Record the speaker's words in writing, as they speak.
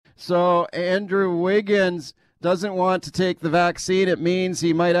So Andrew Wiggins doesn't want to take the vaccine. It means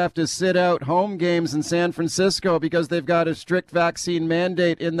he might have to sit out home games in San Francisco because they've got a strict vaccine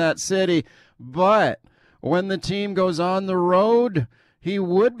mandate in that city. But when the team goes on the road, he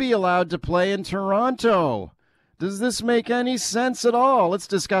would be allowed to play in Toronto. Does this make any sense at all? Let's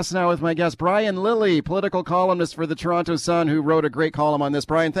discuss now with my guest, Brian Lilley, political columnist for the Toronto Sun, who wrote a great column on this.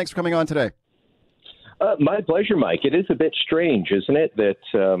 Brian, thanks for coming on today. My pleasure, Mike. It is a bit strange, isn't it,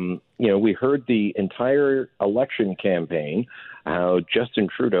 that, we heard the entire election campaign, how Justin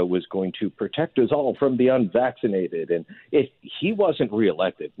Trudeau was going to protect us all from the unvaccinated. And if he wasn't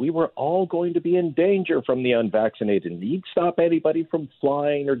reelected, we were all going to be in danger from the unvaccinated. And he'd stop anybody from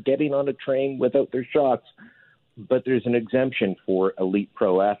flying or getting on a train without their shots. But there's an exemption for elite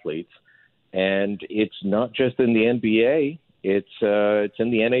pro athletes. And it's not just in the NBA. It's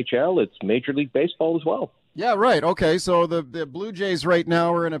in the NHL. It's Major League Baseball as well. Yeah, right. Okay, so the Blue Jays right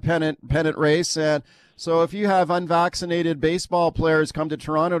now are in a pennant race, and so if you have unvaccinated baseball players come to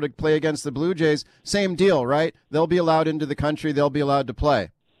Toronto to play against the Blue Jays, same deal, right? They'll be allowed into the country. They'll be allowed to play.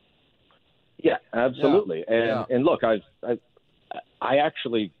 Yeah, absolutely. Yeah. And look, I'm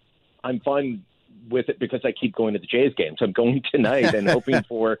fine with it because I keep going to the Jays games. I'm going tonight and hoping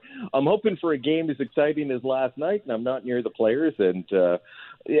for a game as exciting as last night, and I'm not near the players. And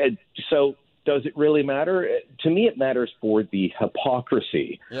so does it really matter? To me, it matters for the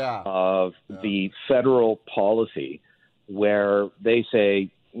hypocrisy of the federal policy where they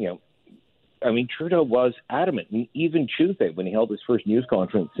say, Trudeau was adamant. And even Tuesday, when he held his first news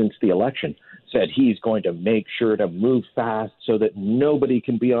conference since the election, said he's going to make sure to move fast so that nobody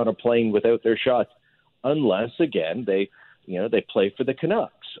can be on a plane without their shots, unless, again, they play for the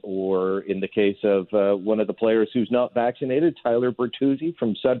Canucks. Or in the case of one of the players who's not vaccinated, Tyler Bertuzzi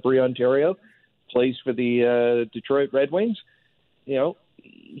from Sudbury, Ontario, plays for the Detroit Red Wings.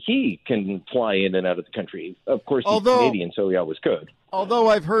 He can fly in and out of the country. Of course, he's Canadian, so he always could. Although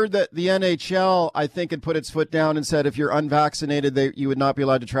I've heard that the NHL, I think, had put its foot down and said if you're unvaccinated, you would not be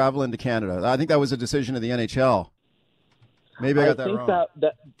allowed to travel into Canada. I think that was a decision of the NHL. Maybe I got that wrong.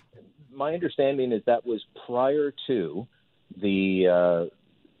 That my understanding is that was prior to the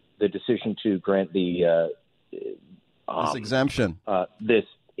decision to grant the this exemption. This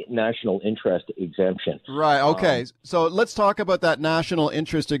national interest exemption. Right. Okay. So let's talk about that national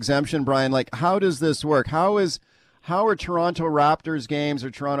interest exemption, Brian. Like, how does this work? How are Toronto Raptors games or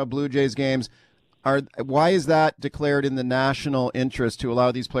Toronto Blue Jays games? Why is that declared in the national interest to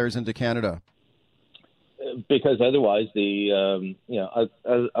allow these players into Canada? Because otherwise, other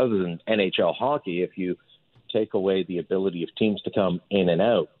than NHL hockey, if you take away the ability of teams to come in and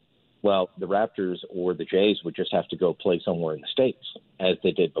out, well, the Raptors or the Jays would just have to go play somewhere in the States, as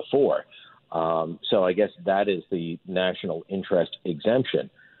they did before. So I guess that is the national interest exemption.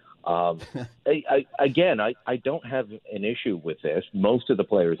 I don't have an issue with this. Most of the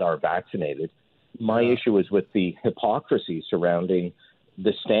players are vaccinated. My issue is with the hypocrisy surrounding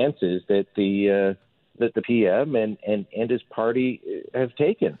the stances that the PM and his party have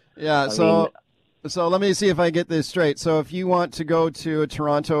taken. Yeah, So let me see if I get this straight. So if you want to go to a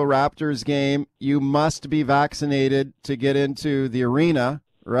Toronto Raptors game, you must be vaccinated to get into the arena,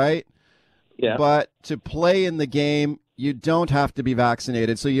 right? Yeah. But to play in the game, you don't have to be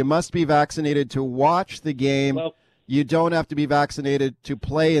vaccinated. So you must be vaccinated to watch the game. Well, you don't have to be vaccinated to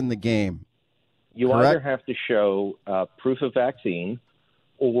play in the game. You correct? Either have to show proof of vaccine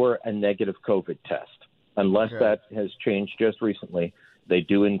or a negative COVID test. Unless that has changed just recently, they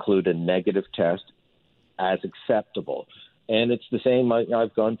do include a negative test as acceptable. And it's the same.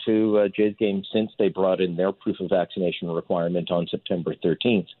 I've gone to Jays games since they brought in their proof of vaccination requirement on September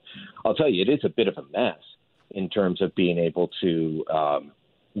 13th. I'll tell you, it is a bit of a mess in terms of being able to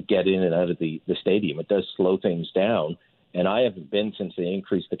get in and out of the stadium. It does slow things down. And I haven't been since they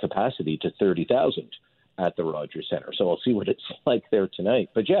increased the capacity to 30,000 at the Rogers Centre. So I'll see what it's like there tonight.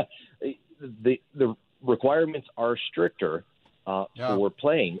 But, yeah, the requirements are stricter for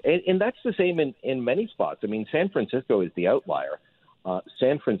playing. And that's the same in many spots. I mean, San Francisco is the outlier.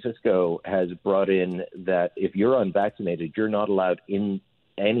 San Francisco has brought in that if you're unvaccinated, you're not allowed in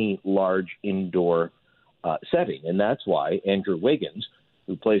any large indoor setting. And that's why Andrew Wiggins,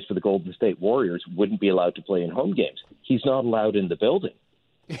 who plays for the Golden State Warriors, wouldn't be allowed to play in home games. He's not allowed in the building.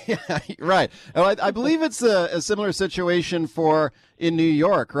 Yeah, right. I believe it's a similar situation in New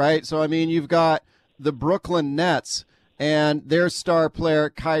York, right? So, I mean, you've got the Brooklyn Nets and their star player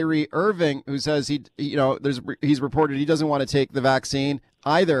Kyrie Irving, who says he's reported he doesn't want to take the vaccine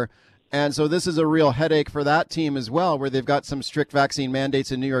either. And so this is a real headache for that team as well, where they've got some strict vaccine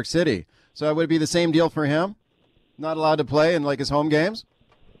mandates in New York City. So would it be the same deal for him? Not allowed to play in like his home games?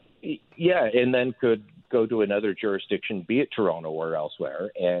 Yeah, and then could go to another jurisdiction, be it Toronto or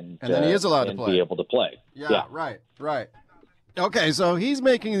elsewhere, and then he is allowed to play. Be able to play. Yeah, right. Okay, so he's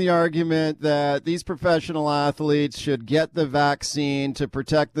making the argument that these professional athletes should get the vaccine to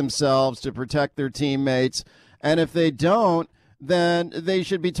protect themselves, to protect their teammates, and if they don't, then they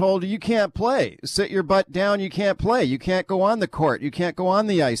should be told, you can't play. Sit your butt down, you can't play. You can't go on the court. You can't go on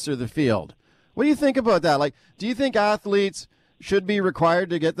the ice or the field. What do you think about that? Like, do you think athletes should be required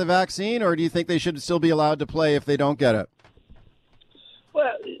to get the vaccine, or do you think they should still be allowed to play if they don't get it?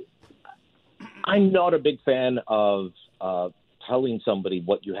 Well, I'm not a big fan of telling somebody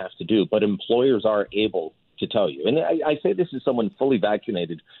what you have to do, but employers are able to tell you. And I say this as someone fully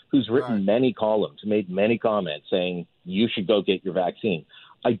vaccinated who's written many columns, made many comments saying you should go get your vaccine.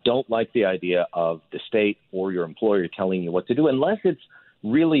 I don't like the idea of the state or your employer telling you what to do unless it's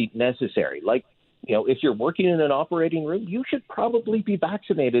really necessary. Like, if you're working in an operating room, you should probably be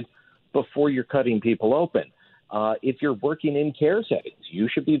vaccinated before you're cutting people open. If you're working in care settings, you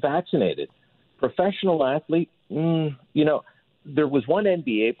should be vaccinated. Professional athlete, there was one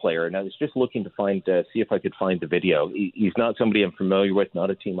NBA player, and I was just looking to see if I could find the video. He's not somebody I'm familiar with,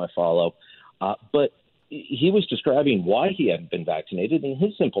 not a team I follow, but he was describing why he hadn't been vaccinated, and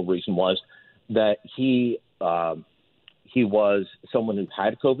his simple reason was that he was someone who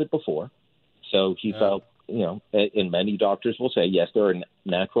had COVID before. So he felt, and many doctors will say, yes, there are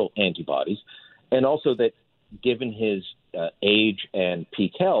natural antibodies. And also that given his age and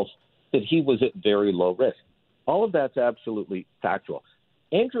peak health, that he was at very low risk. All of that's absolutely factual.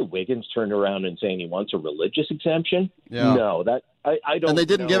 Andrew Wiggins turned around and saying he wants a religious exemption. Yeah. No, I don't. And they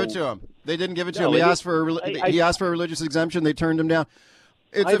didn't give it to him. They didn't give it to him. He asked for a religious exemption. They turned him down.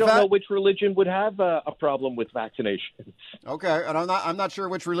 I don't know which religion would have a problem with vaccinations. Okay, and I'm not sure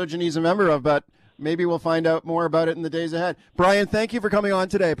which religion he's a member of, but maybe we'll find out more about it in the days ahead. Brian, thank you for coming on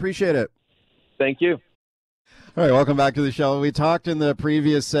today. Appreciate it. Thank you. All right, welcome back to the show. We talked in the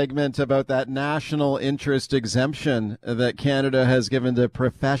previous segment about that national interest exemption that Canada has given to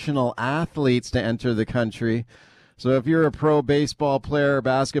professional athletes to enter the country. So if you're a pro baseball player,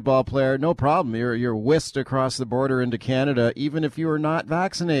 basketball player, no problem. You're whisked across the border into Canada, even if you are not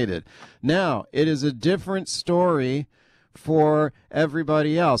vaccinated. Now, it is a different story for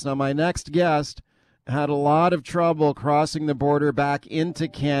everybody else. Now, my next guest had a lot of trouble crossing the border back into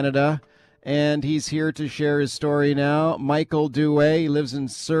Canada, and he's here to share his story now. Michael Douay, he lives in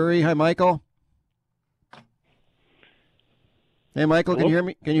Surrey. Hi, Michael. Hey, Michael, Hello? Can you hear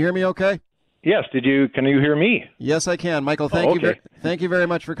me? Can you hear me okay? Yes. Can you hear me? Yes, I can. Michael, thank you very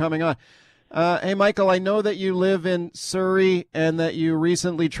much for coming on. Hey, Michael, I know that you live in Surrey and that you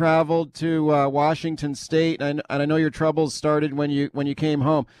recently traveled to Washington State, and I know your troubles started when you came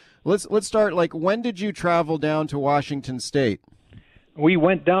home. Let's start. Like, when did you travel down to Washington State? We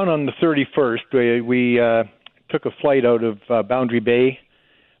went down on the 31st. We took a flight out of Boundary Bay,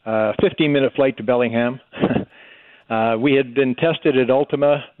 15-minute flight to Bellingham. We had been tested at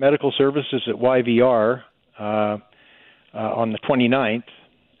Ultima Medical Services at YVR on the 29th,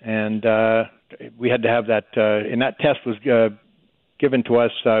 and we had to have that, and that test was given to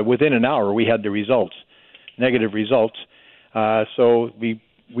us within an hour. We had the results, negative results. So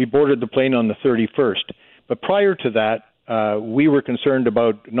we boarded the plane on the 31st. But prior to that, we were concerned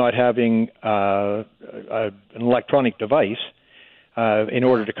about not having an electronic device in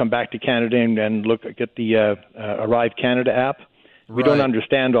order to come back to Canada and get the Arrive Canada app. We don't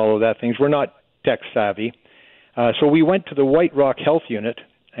understand all of that things. We're not tech savvy. So we went to the White Rock Health Unit,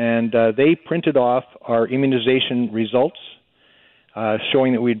 and they printed off our immunization results,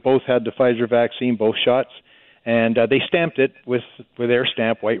 showing that we'd both had the Pfizer vaccine, both shots. And they stamped it with their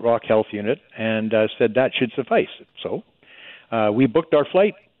stamp, White Rock Health Unit, and said that should suffice. So we booked our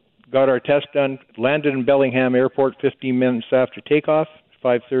flight, got our test done, landed in Bellingham Airport 15 minutes after takeoff,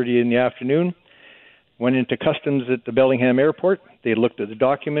 5:30 in the afternoon, went into customs at the Bellingham Airport. They looked at the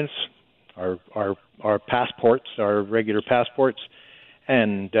documents, our passports, our regular passports,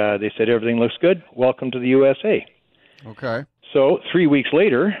 and they said everything looks good. Welcome to the USA. Okay. So 3 weeks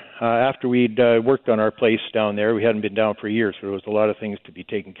later, after we'd worked on our place down there, we hadn't been down for a year, so there was a lot of things to be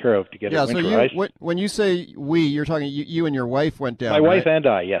taken care of to get it winterized. So when you say we, you're talking you and your wife went down, My wife and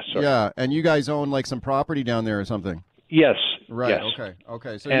I, yes. Sorry. Yeah, and you guys own like some property down there or something? Yes. Right, yes.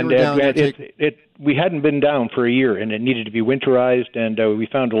 Okay. So and you were down there we hadn't been down for a year, and it needed to be winterized, and we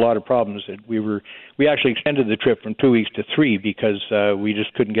found a lot of problems. We actually extended the trip from 2 weeks to 3 because we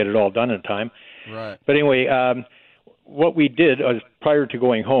just couldn't get it all done in time. Right. But anyway, what we did prior to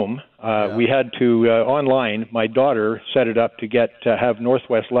going home, we had to online. My daughter set it up to have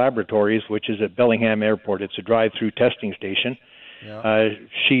Northwest Laboratories, which is at Bellingham Airport. It's a drive-through testing station.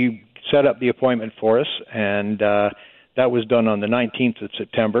 She set up the appointment for us, and that was done on the 19th of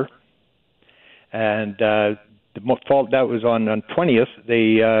September. And that was on 20th.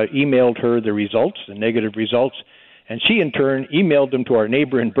 They emailed her the results, the negative results, and she in turn emailed them to our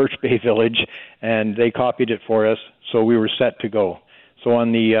neighbor in Birch Bay Village, and they copied it for us, so we were set to go. So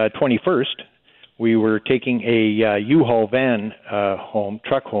on the 21st, we were taking a U-Haul van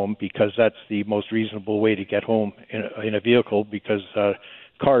truck home, because that's the most reasonable way to get home in a vehicle, because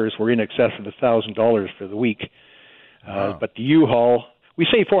cars were in excess of $1,000 for the week. Wow. But the U-Haul, we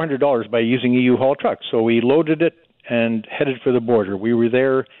saved $400 by using a U-Haul truck. So we loaded it and headed for the border. We were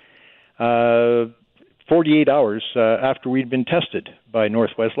there 48 hours after we'd been tested by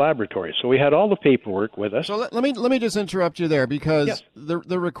Northwest Laboratories. So we had all the paperwork with us. So let me just interrupt you there, because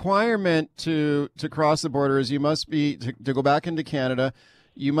the requirement to cross the border is you must be, to go back into Canada,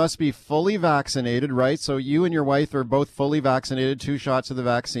 you must be fully vaccinated, right? So you and your wife are both fully vaccinated, 2 shots of the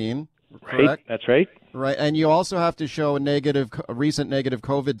vaccine, correct? Right, that's right. Right, and you also have to show a recent negative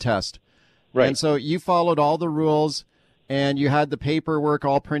COVID test. Right. And so you followed all the rules, and you had the paperwork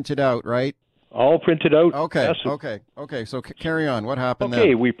all printed out, right? All printed out. Okay, yes. okay. So carry on. What happened then?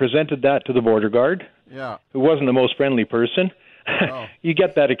 Okay, we presented that to the border guard, who wasn't the most friendly person. Oh. You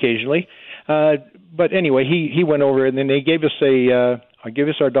get that occasionally. But anyway, he went over, and then they gave us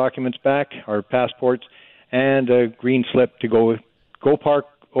our documents back, our passports, and a green slip to go park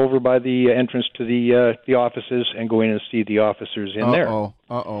over by the entrance to the offices and go in and see the officers in there.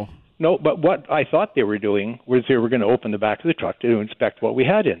 No, but what I thought they were doing was they were going to open the back of the truck to inspect what we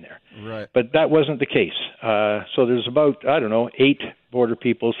had in there. Right. But that wasn't the case. So there's about, 8 border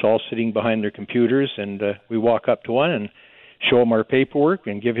people all sitting behind their computers, and we walk up to one and show him our paperwork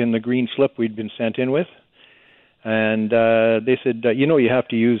and give him the green slip we'd been sent in with. And they said, you have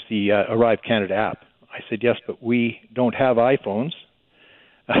to use the ArriveCan app. I said, yes, but we don't have iPhones.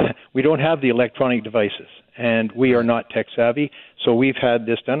 We don't have the electronic devices, and we are not tech savvy, so we've had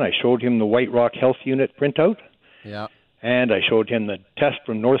this done. I showed him the White Rock Health Unit printout, and I showed him the test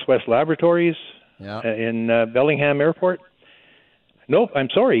from Northwest Laboratories in Bellingham Airport. Nope, I'm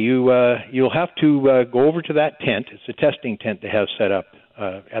sorry. You'll have to go over to that tent. It's a testing tent they have set up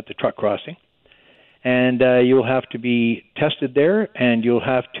at the truck crossing, and you'll have to be tested there, and you'll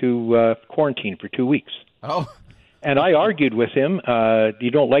have to quarantine for 2 weeks. Oh. And I argued with him.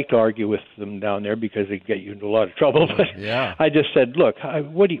 You don't like to argue with them down there because they get you into a lot of trouble. But I just said, look,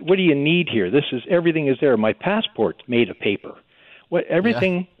 what do you need here? Everything is there. My passport's made of paper.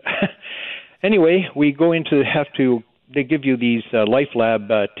 Everything. Yeah. Anyway, we go into they give you these LifeLab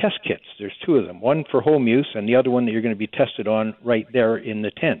test kits. There's 2 of them, one for home use and the other one that you're going to be tested on right there in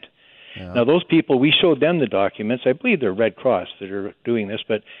the tent. Yeah. Now, those people, we showed them the documents. I believe they're Red Cross that are doing this,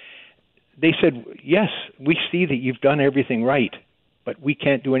 but they said, yes, we see that you've done everything right, but we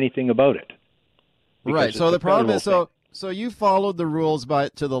can't do anything about it. Right. So the problem is, so you followed the rules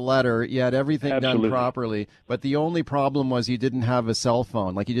to the letter. You had everything done properly, but the only problem was you didn't have a cell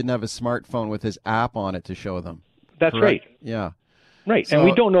phone, like you didn't have a smartphone with his app on it to show them. That's correct? Right. Yeah. Right. So, and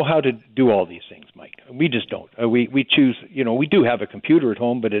we don't know how to do all these things, Mike. We just don't. We choose, we do have a computer at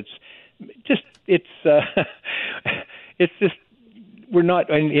home, but it's just we're not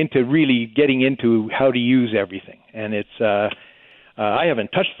into really getting into how to use everything. And I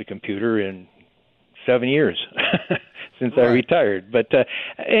haven't touched the computer in 7 years since I retired. But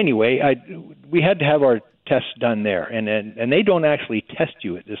anyway, we had to have our tests done there. And they don't actually test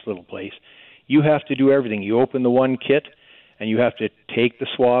you at this little place. You have to do everything. You open the one kit, and you have to take the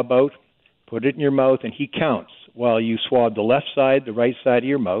swab out, put it in your mouth, and he counts while you swab the left side, the right side of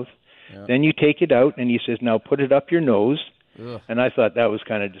your mouth. Yeah. Then you take it out, and he says, now put it up your nose. Ugh. And I thought that was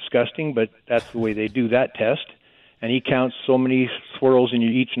kind of disgusting, but that's the way they do that test. And he counts so many swirls in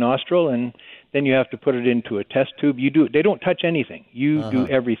each nostril, and then you have to put it into a test tube. They don't touch anything. You do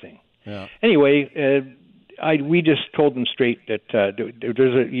everything. Yeah. Anyway, we just told them straight that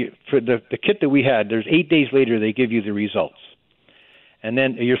for the kit that we had, there's 8 days later they give you the results. And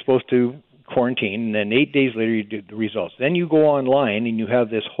then you're supposed to quarantine, and then 8 days later you do the results. Then you go online, and you have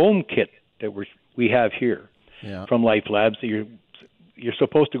this home kit that we have here. Yeah. From Life Labs, that you're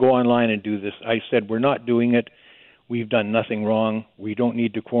supposed to go online and do this. I said, we're not doing it. We've done nothing wrong. We don't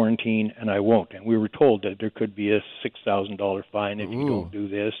need to quarantine, and I won't. And we were told that there could be a $6,000 fine if you don't do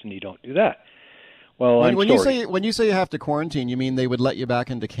this and you don't do that. Well, when you say you have to quarantine, you mean they would let you back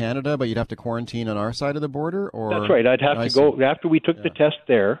into Canada, but you'd have to quarantine on our side of the border? Or that's right. I'd have to go after we took the test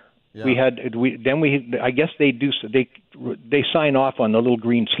there. Yeah. I guess they sign off on the little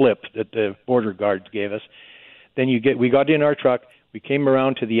green slip that the border guards gave us. Then we got in our truck, we came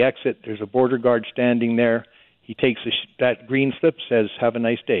around to the exit, there's a border guard standing there, He takes that green slip, says, "Have a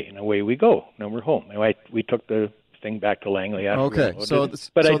nice day," and away we go. Now we're home. And we took the thing back to Langley after. Okay,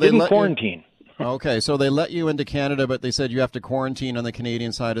 but I didn't quarantine. Okay, so they let you into Canada, but they said you have to quarantine on the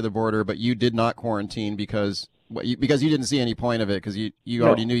Canadian side of the border, but you did not quarantine because you didn't see any point of it, because you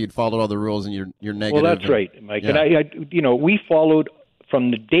already knew you'd followed all the rules and you're negative. Well, that's right, Mike. Yeah. And we followed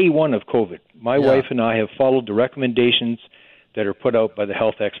from the day one of COVID. My wife and I have followed the recommendations that are put out by the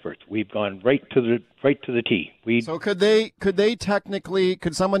health experts. We've gone right to the T. So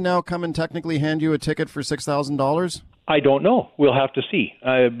could someone now come and technically hand you a ticket for $6,000? I don't know. We'll have to see.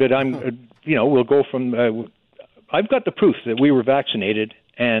 But I'm, we'll go from. I've got the proof that we were vaccinated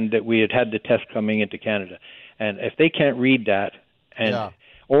and that we had the test coming into Canada. And if they can't read that,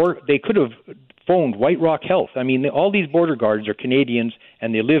 or they could have phoned White Rock Health. I mean, all these border guards are Canadians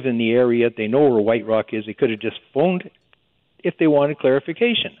and they live in the area. They know where White Rock is. They could have just phoned if they wanted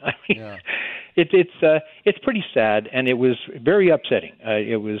clarification. I mean, it's pretty sad, and it was very upsetting.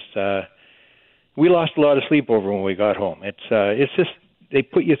 We lost a lot of sleep over when we got home. It's just they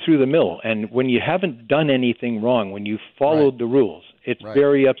put you through the mill, and when you haven't done anything wrong, when you followed the rules, it's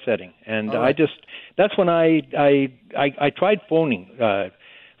very upsetting. And that's when I tried phoning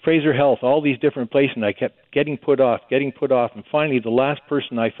Fraser Health, all these different places, and I kept getting put off, and finally the last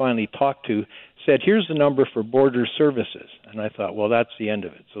person I finally talked to said, "Here's the number for border services." And I thought, well, that's the end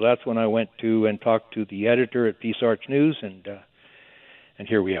of it. So that's when I went to and talked to the editor at Peace Arch News, and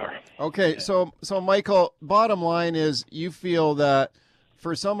here we are. Okay, so Michael, bottom line is you feel that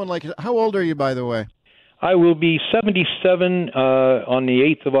for someone like, how old are you, by the way? I will be 77 on the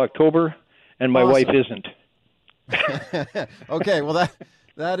 8th of October, and my wife isn't. Okay, well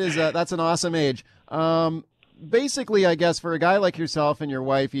that's an awesome age. Basically, I guess for a guy like yourself and your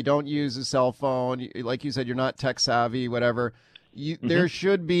wife, you don't use a cell phone. Like you said, you're not tech savvy, whatever. There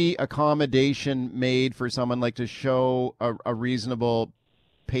should be accommodation made for someone like to show a reasonable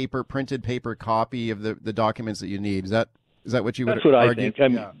printed paper copy of the documents that you need. Is that what you would argue? That's what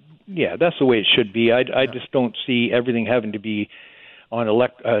I think. Yeah, that's the way it should be. I just don't see everything having to be on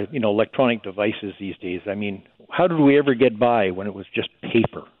electronic devices these days. I mean, how did we ever get by when it was just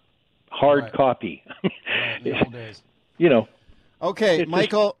paper? Hard copy. The old days. Okay,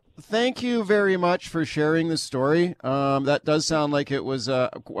 Michael, thank you very much for sharing the story. That does sound like it was a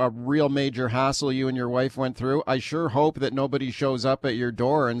real major hassle you and your wife went through. I sure hope that nobody shows up at your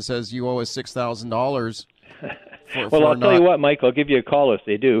door and says you owe us $6,000. Well, I'll tell you what, Mike, I'll give you a call if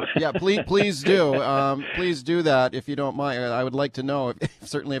they do. Yeah, please do. Please do that if you don't mind. I would like to know,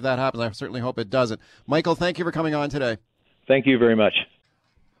 certainly if that happens. I certainly hope it doesn't. Michael, thank you for coming on today. Thank you very much.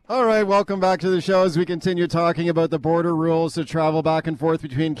 All right, welcome back to the show as we continue talking about the border rules to travel back and forth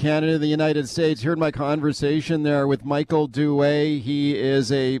between Canada and the United States. Heard my conversation there with Michael Douay. He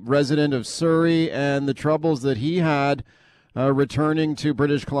is a resident of Surrey, and the troubles that he had returning to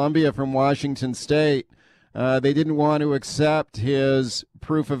British Columbia from Washington State. They didn't want to accept his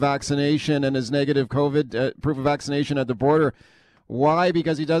proof of vaccination and his negative COVID proof of vaccination at the border. Why?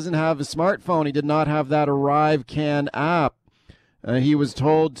 Because he doesn't have a smartphone. He did not have that ArriveCan app. He was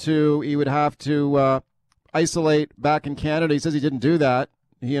told he would have to isolate back in Canada. He says he didn't do that.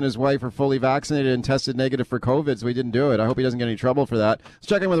 He and his wife are fully vaccinated and tested negative for COVID, so he didn't do it. I hope he doesn't get any trouble for that. Let's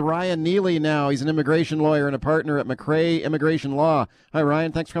check in with Ryan Neely now. He's an immigration lawyer and a partner at McRae Immigration Law. Hi,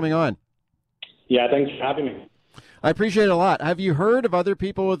 Ryan. Thanks for coming on. Yeah, thanks for having me. I appreciate it a lot. Have you heard of other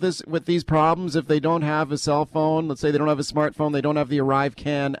people with these problems if they don't have a cell phone? Let's say they don't have a smartphone, they don't have the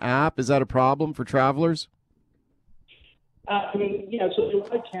ArriveCan app. Is that a problem for travelers? So the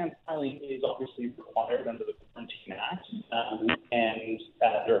ArriveCan filing is obviously required under the Quarantine Act, and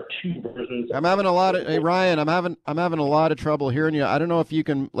there are two versions. Hey Ryan, I'm having a lot of trouble hearing you. I don't know if you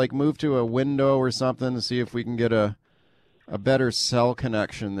can move to a window or something to see if we can get a better cell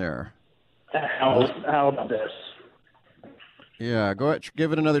connection there. How about this? Yeah, go ahead.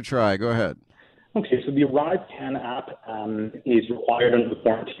 Give it another try. Go ahead. Okay, so the ArriveCan app is required under the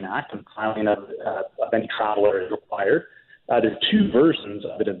Quarantine Act, and filing of any traveler is required. There's two versions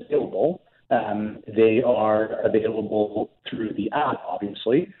of it available. They are available through the app,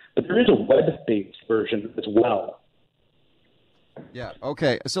 obviously, but there is a web-based version as well. Yeah.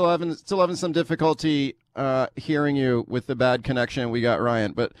 Okay. Still having some difficulty hearing you with the bad connection we got,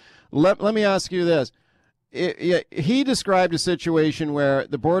 Ryan. But let me ask you this. He described a situation where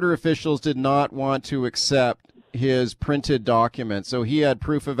the border officials did not want to accept his printed document. So he had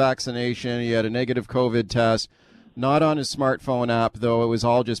proof of vaccination. He had a negative COVID test. Not on his smartphone app, though. It was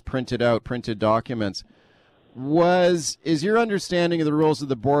all just printed documents. Is your understanding of the rules of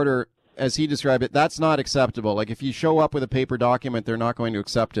the border, as he described it, that's not acceptable? Like if you show up with a paper document, they're not going to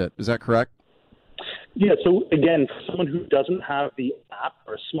accept it. Is that correct? Yeah, so again, for someone who doesn't have the app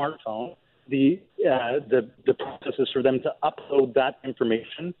or a smartphone, the process is for them to upload that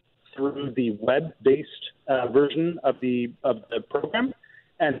information through the web-based version of the program,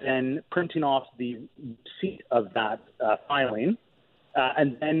 and then printing off the receipt of that filing,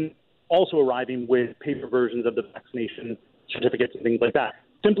 and then also arriving with paper versions of the vaccination certificates and things like that.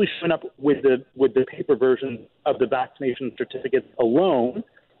 Simply showing up with the paper version of the vaccination certificates alone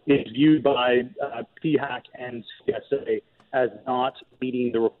is viewed by PHAC and CSA as not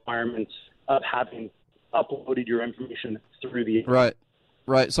meeting the requirements of having uploaded your information through the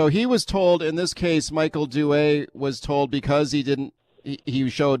Right. So he was told, in this case, Michael Douay was told, because he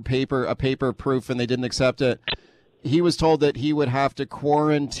showed a paper proof and they didn't accept it, he was told that he would have to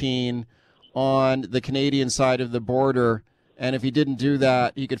quarantine on the Canadian side of the border, and if he didn't do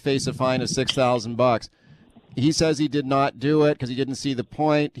that, he could face a fine of $6,000. He says he did not do it because he didn't see the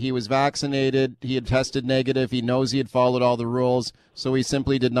point. He was vaccinated. He had tested negative. He knows he had followed all the rules, so he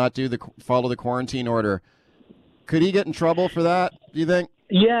simply did not follow the quarantine order. Could he get in trouble for that, do you think?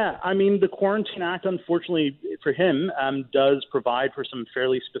 Yeah, I mean, the Quarantine Act, unfortunately for him, does provide for some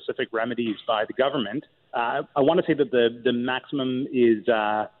fairly specific remedies by the government. I want to say that the maximum is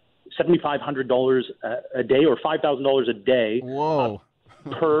 $7,500 a day or $5,000 a day. Whoa.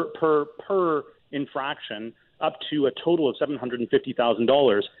 Per infraction, up to a total of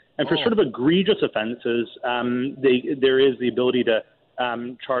 $750,000. And for sort of egregious offenses, there is the ability to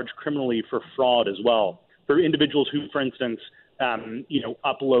charge criminally for fraud as well. For individuals who, for instance,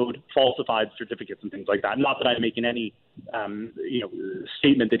 upload falsified certificates and things like that. Not that I'm making any,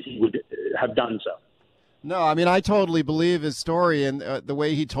 statement that he would have done so. No, I mean, I totally believe his story, and the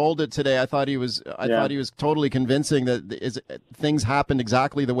way he told it today, I thought he was totally convincing that things happened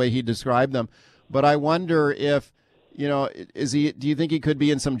exactly the way he described them. But I wonder if, do you think he could be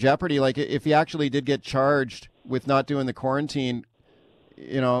in some jeopardy? Like, if he actually did get charged with not doing the quarantine,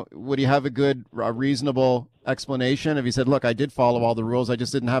 would he have a reasonable explanation if he said, look, I did follow all the rules, I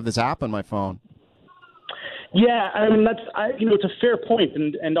just didn't have this app on my phone? Yeah, I mean, it's a fair point,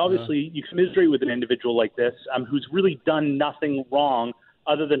 and obviously you commiserate with an individual like this who's really done nothing wrong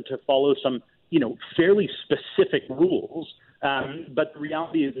other than to follow some, fairly specific rules. But the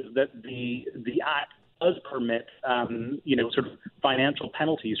reality is that the Act does permit, sort of financial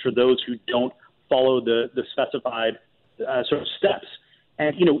penalties for those who don't follow the specified sort of steps.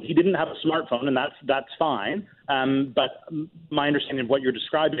 And, he didn't have a smartphone, and that's fine. But my understanding of what you're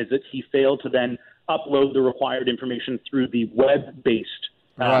describing is that he failed to then upload the required information through the web-based.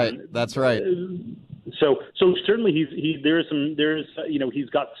 Right, that's right. So certainly he's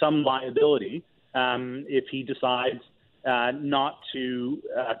got some liability if he decides not to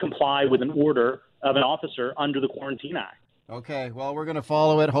comply with an order of an officer under the Quarantine Act. Okay, well, we're going to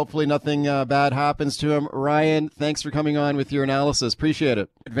follow it. Hopefully nothing bad happens to him. Ryan, thanks for coming on with your analysis. Appreciate it.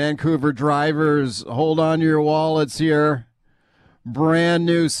 Vancouver drivers, hold on to your wallets here. Brand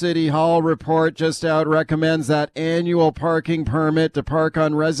new City Hall report just out recommends that annual parking permit to park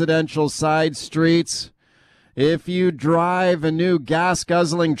on residential side streets. If you drive a new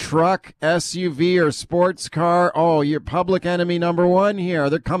gas-guzzling truck, SUV, or sports car, you're public enemy number one here.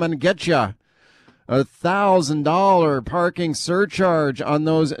 They're coming to get you. $1,000 parking surcharge on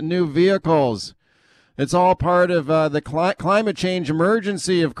those new vehicles. It's all part of the climate change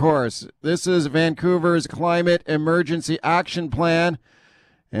emergency, of course. This is Vancouver's Climate Emergency Action Plan,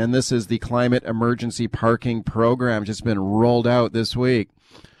 and this is the Climate Emergency Parking Program, just been rolled out this week.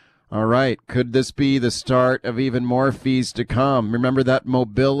 All right, could this be the start of even more fees to come? Remember that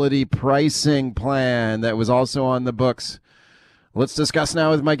mobility pricing plan that was also on the books? Let's discuss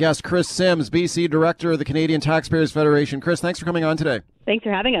now with my guest, Chris Sims, BC Director of the Canadian Taxpayers Federation. Chris, thanks for coming on today. Thanks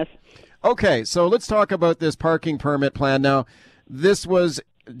for having us. Okay, so let's talk about this parking permit plan. Now, this was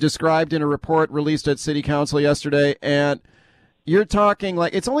described in a report released at City Council yesterday, and you're talking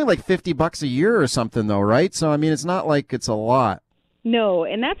like it's only like $50 a year or something, though, right? So, I mean, it's not like it's a lot. No,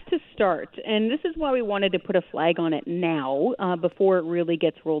 and that's to start. And this is why we wanted to put a flag on it now before it really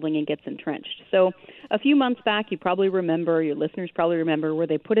gets rolling and gets entrenched. So a few months back, you probably remember, your listeners probably remember, where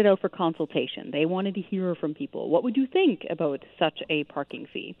they put it out for consultation. They wanted to hear from people. What would you think about such a parking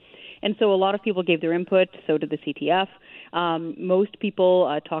fee? And so a lot of people gave their input, so did the CTF. Most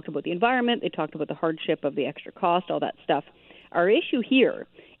people talked about the environment. They talked about the hardship of the extra cost, all that stuff. Our issue here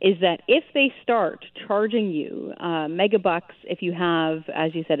is that if they start charging you megabucks if you have,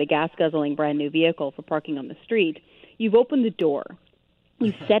 as you said, a gas-guzzling brand-new vehicle for parking on the street, you've opened the door.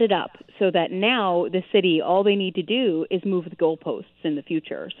 You've set it up so that now the city, all they need to do is move the goalposts in the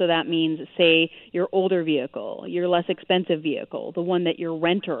future. So that means, say, your older vehicle, your less expensive vehicle, the one that your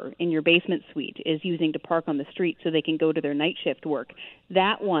renter in your basement suite is using to park on the street so they can go to their night shift work,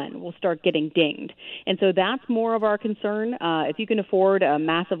 that one will start getting dinged. And so that's more of our concern. If you can afford a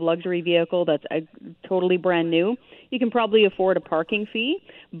massive luxury vehicle that's totally brand new, you can probably afford a parking fee,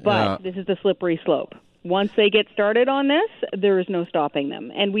 but this is the slippery slope. Once they get started on this, there is no stopping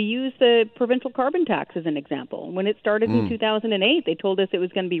them. And we use the provincial carbon tax as an example. When it started in 2008, they told us it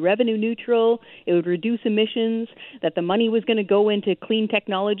was going to be revenue neutral, it would reduce emissions, that the money was going to go into clean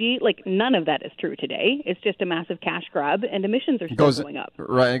technology. Like, none of that is true today. It's just a massive cash grab, and emissions are still going up.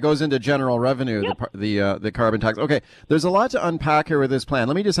 Right, it goes into general revenue, the carbon tax. Okay, there's a lot to unpack here with this plan.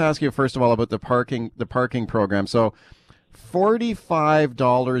 Let me just ask you, first of all, about the parking program. So,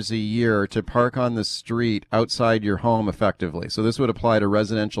 $45 a year to park on the street outside your home effectively. So this would apply to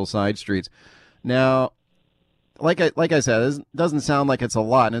residential side streets. Now, like I said, it doesn't sound like it's a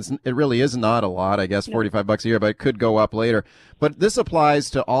lot, and it really is not a lot, I guess, $45 a year, but it could go up later. But this applies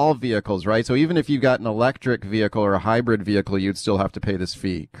to all vehicles, right? So even if you've got an electric vehicle or a hybrid vehicle, you'd still have to pay this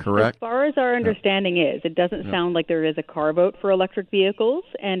fee, correct? As far as our understanding is, it doesn't sound like there is a carve-out for electric vehicles,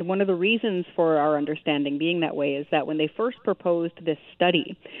 and one of the reasons for our understanding being that way is that when they first proposed this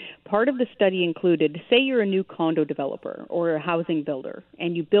study, part of the study included, say you're a new condo developer or a housing builder,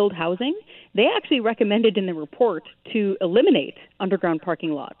 and you build housing, they actually recommended in the report to eliminate underground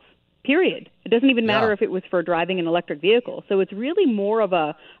parking lots. Period. It doesn't even matter if it was for driving an electric vehicle. So it's really more of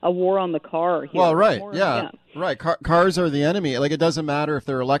a war on the car here. Well, right. Right. Cars are the enemy. Like, it doesn't matter if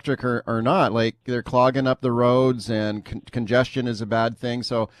they're electric or not. Like, they're clogging up the roads, and congestion is a bad thing.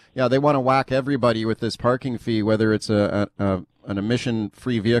 So, they want to whack everybody with this parking fee, whether it's an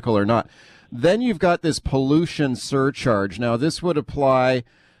emission-free vehicle or not. Then you've got this pollution surcharge. Now, this would apply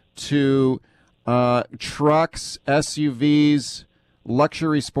to trucks, SUVs,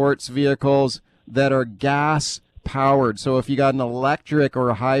 luxury sports vehicles that are gas powered. So if you got an electric or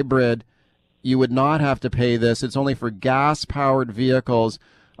a hybrid, you would not have to pay this. It's only for gas powered vehicles,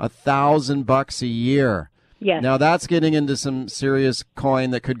 $1,000 a year. Yes. Now that's getting into some serious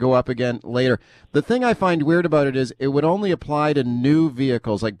coin that could go up again later. The thing I find weird about it is it would only apply to new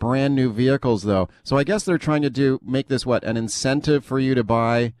vehicles, like brand new vehicles though. So I guess they're trying to make this an incentive for you to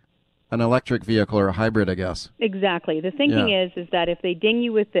buy an electric vehicle or a hybrid, I guess. Exactly. The thinking is that if they ding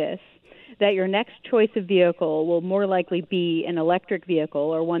you with this, that your next choice of vehicle will more likely be an electric vehicle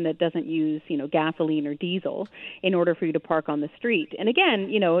or one that doesn't use, gasoline or diesel in order for you to park on the street. And again,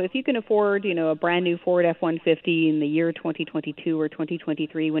 if you can afford, a brand new Ford F-150 in the year 2022 or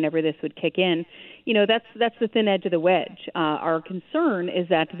 2023, whenever this would kick in, that's the thin edge of the wedge. Our concern is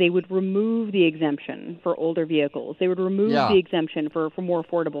that they would remove the exemption for older vehicles. They would remove the exemption for more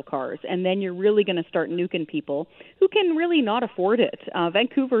affordable cars. And then you're really going to start nuking people who can really not afford it.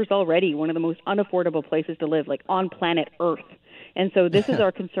 Vancouver's already one of the most unaffordable places to live, like on planet Earth. And so this is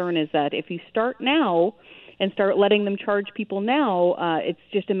our concern, is that if you start now and start letting them charge people now, it's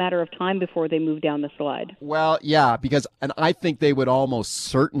just a matter of time before they move down the slide. Well, and I think they would almost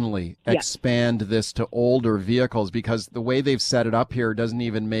certainly expand this to older vehicles, because the way they've set it up here doesn't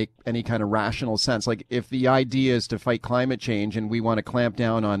even make any kind of rational sense. Like, if the idea is to fight climate change and we want to clamp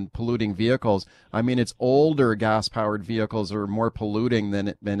down on polluting vehicles, I mean, it's older gas-powered vehicles are more polluting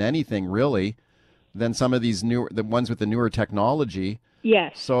than anything, really, than some of these the ones with the newer technology.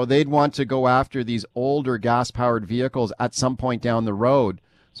 Yes. So they'd want to go after these older gas-powered vehicles at some point down the road.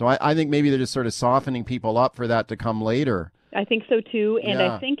 So I think maybe they're just sort of softening people up for that to come later. I think so, too. And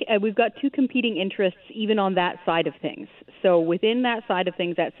I think we've got two competing interests even on that side of things. So within that side of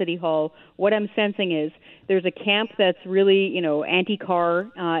things at City Hall, what I'm sensing is there's a camp that's really,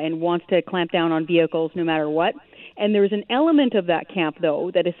 anti-car and wants to clamp down on vehicles no matter what. And there's an element of that camp,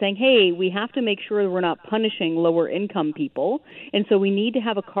 though, that is saying, hey, we have to make sure we're not punishing lower-income people. And so we need to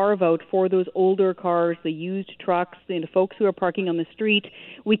have a carve-out for those older cars, the used trucks, the folks who are parking on the street.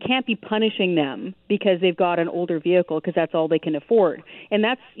 We can't be punishing them because they've got an older vehicle, because that's all they can afford. And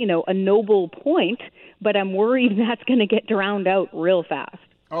that's, a noble point, but I'm worried that's going to get drowned out real fast.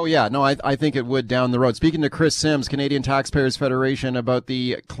 Oh, yeah. No, I think it would down the road. Speaking to Chris Sims, Canadian Taxpayers Federation, about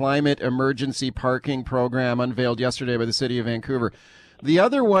the Climate Emergency Parking Program unveiled yesterday by the City of Vancouver. The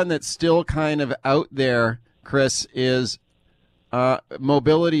other one that's still kind of out there, Chris, is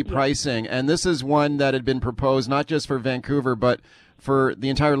mobility pricing. And this is one that had been proposed not just for Vancouver, but for the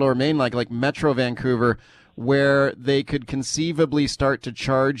entire Lower Mainland, like Metro Vancouver, where they could conceivably start to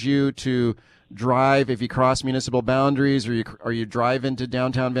charge you to drive if you cross municipal boundaries, or you drive into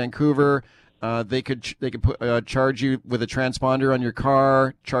downtown Vancouver, They could charge you with a transponder on your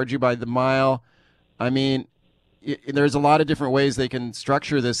car, charge you by the mile. I mean, there's a lot of different ways they can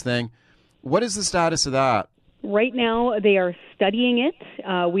structure this thing. What is the status of that? Right now, they are studying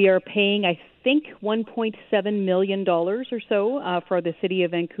it. We are paying, I think, $1.7 million or so for the city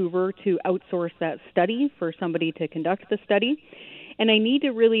of Vancouver to outsource that study for somebody to conduct the study. And I need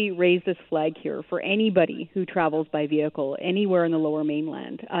to really raise this flag here for anybody who travels by vehicle anywhere in the Lower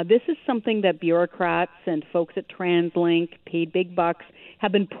Mainland. This is something that bureaucrats and folks at TransLink, paid big bucks,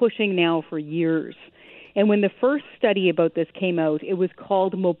 have been pushing now for years. And when the first study about this came out, it was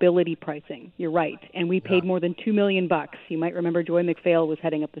called mobility pricing. You're right. And we paid more than $2 million. You might remember Joy McPhail was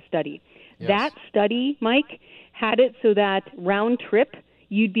heading up the study. Yes. That study, Mike, had it so that round trip,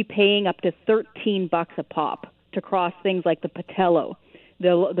 you'd be paying up to $13 a pop to cross things like the Patello,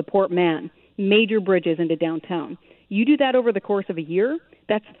 the Port Mann, major bridges into downtown. You do that over the course of a year,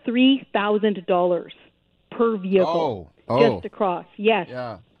 that's $3,000 per vehicle just to cross. Yes.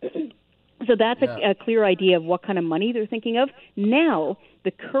 Yeah. So that's a clear idea of what kind of money they're thinking of. Now,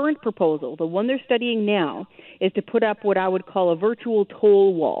 the current proposal, the one they're studying now, is to put up what I would call a virtual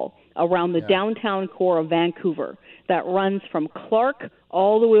toll wall around the downtown core of Vancouver that runs from Clark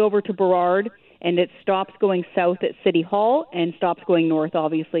all the way over to Burrard, and it stops going south at City Hall and stops going north,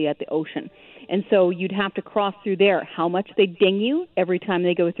 obviously, at the ocean. And so you'd have to cross through there. How much they'd ding you every time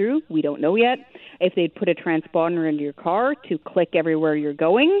they go through, we don't know yet. If they'd put a transponder into your car to click everywhere you're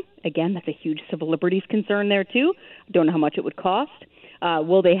going, again, that's a huge civil liberties concern there, too. Don't know how much it would cost.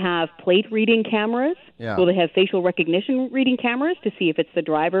 Will they have plate reading cameras? Yeah. Will they have facial recognition reading cameras to see if it's the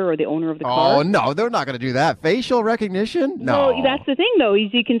driver or the owner of the car? Oh, no, they're not going to do that. Facial recognition? No. Well, that's the thing, though,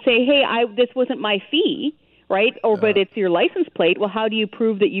 is you can say, hey, this wasn't my fee, right? But it's your license plate. Well, how do you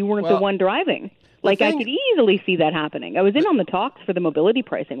prove that you weren't the one driving? I could easily see that happening. I was in on the talks for the mobility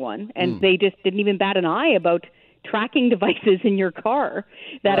pricing one, and they just didn't even bat an eye about tracking devices in your car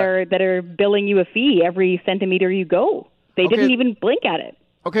that are billing you a fee every centimeter you go. They didn't even blink at it.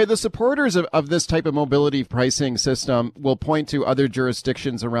 Okay, the supporters of this type of mobility pricing system will point to other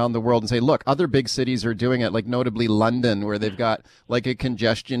jurisdictions around the world and say, look, other big cities are doing it, like notably London, where they've got like a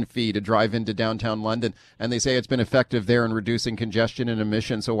congestion fee to drive into downtown London. And they say it's been effective there in reducing congestion and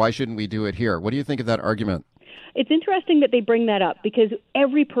emissions. So why shouldn't we do it here? What do you think of that argument? It's interesting that they bring that up because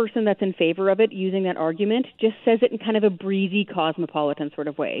every person that's in favor of it using that argument just says it in kind of a breezy cosmopolitan sort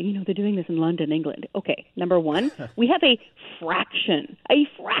of way. You know, they're doing this in London, England. Okay, number one, we have a fraction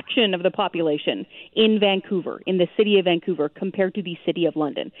of the population in Vancouver, in the city of Vancouver, compared to the city of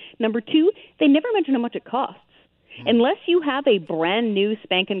London. Number two, they never mention how much it costs. Unless you have a brand new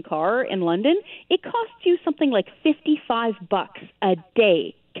spanking car in London, it costs you something like $55 a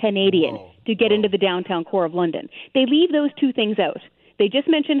day Canadian to get into the downtown core of London. They leave those two things out. They just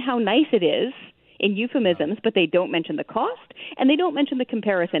mention how nice it is in euphemisms, but they don't mention the cost, and they don't mention the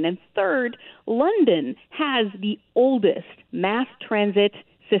comparison. And third, London has the oldest mass transit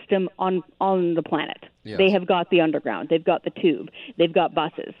system on the planet. Yes. They have got the underground. They've got the tube. They've got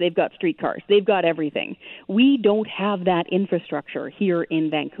buses. They've got streetcars. They've got everything. We don't have that infrastructure here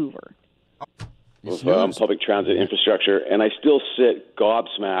in Vancouver. Public transit infrastructure, and I still sit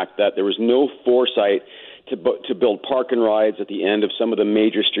gobsmacked that there was no foresight to build park and rides at the end of some of the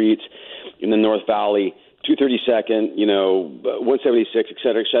major streets in the North Valley, 232nd, 176,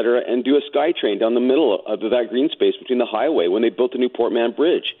 et cetera, and do a SkyTrain down the middle of that green space between the highway when they built the new Port Mann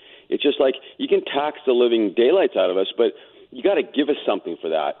Bridge. It's just like you can tax the living daylights out of us, but you got to give us something for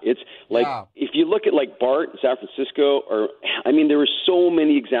that. It's like if you look at like BART in San Francisco, there were so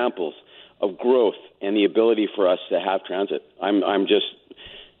many examples of growth and the ability for us to have transit. I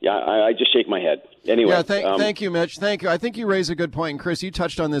just shake my head. Anyway. Yeah, thank you, Mitch. Thank you. I think you raise a good point. And Chris, you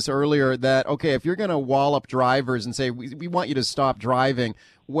touched on this earlier that, okay, if you're going to wall up drivers and say, we want you to stop driving,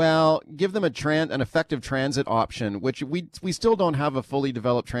 well, give them an effective transit option, which we still don't have a fully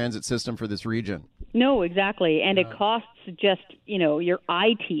developed transit system for this region. No, exactly. And it costs just, your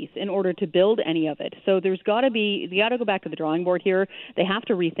eye teeth in order to build any of it. So you got to go back to the drawing board here. They have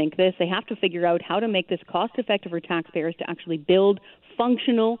to rethink this. They have to figure out how to make this cost effective for taxpayers to actually build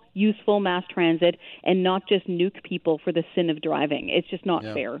functional, useful mass transit and not just nuke people for the sin of driving. It's just not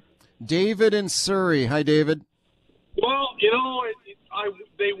fair. David in Surrey. Hi, David. Well,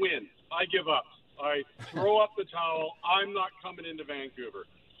 they win. I give up. I throw up the towel. I'm not coming into Vancouver.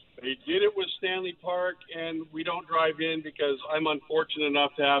 They did it with Stanley Park, and we don't drive in because I'm unfortunate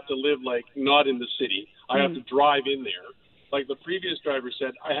enough to have to live, not in the city. I have to drive in there. Like the previous driver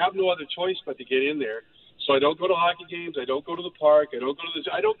said, I have no other choice but to get in there. So I don't go to hockey games. I don't go to the park. I don't go to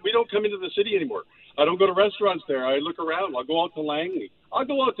the. We don't come into the city anymore. I don't go to restaurants there. I look around. I'll go out to Langley. I'll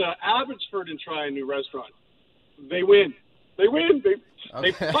go out to Abbotsford and try a new restaurant. They win. They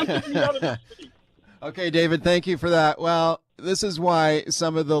punted me out of the city. Okay, David, thank you for that. Well, this is why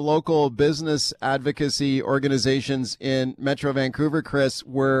some of the local business advocacy organizations in Metro Vancouver, Chris,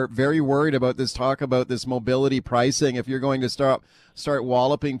 were very worried about this talk about this mobility pricing. If you're going to start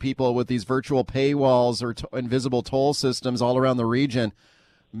walloping people with these virtual paywalls or invisible toll systems all around the region,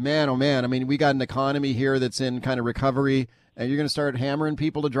 man, oh man, I mean, we got an economy here that's in kind of recovery, and you're going to start hammering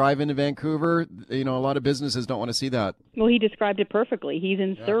people to drive into Vancouver. A lot of businesses don't want to see that. Well, he described it perfectly. He's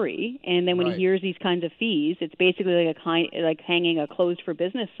in Surrey, and then when he hears these kinds of fees, it's basically like hanging a closed for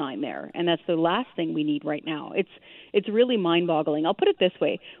business sign there, and that's the last thing we need right now. It's really mind-boggling. I'll put it this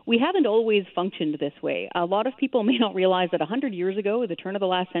way. We haven't always functioned this way. A lot of people may not realize that 100 years ago, at the turn of the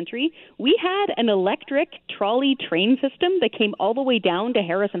last century, we had an electric trolley train system that came all the way down to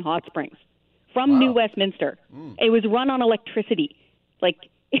Harrison Hot Springs from New Westminster. It was run on electricity. Like,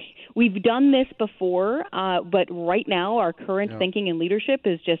 we've done this before, but right now our current thinking and leadership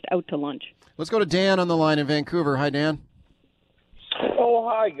is just out to lunch. Let's go to Dan on the line in Vancouver. Hi, Dan. Oh,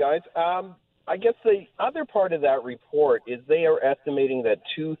 hi, guys. I guess the other part of that report is they are estimating that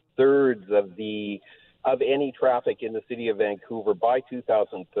 2/3 of any traffic in the city of Vancouver by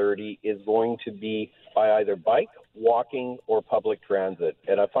 2030 is going to be by either bike, walking, or public transit.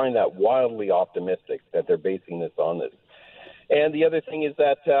 And I find that wildly optimistic that they're basing this on this. And the other thing is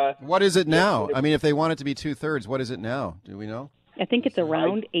that... what is it now? I mean, if they want it to be 2/3, what is it now? Do we know? I think it's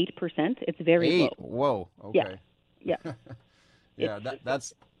around 8%. It's very low. Whoa. Okay. Yeah. Yeah,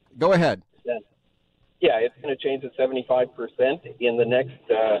 that's... Go ahead. Yeah, it's going to change to 75% in the next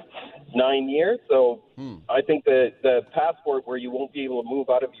 9 years. So I think the passport where you won't be able to move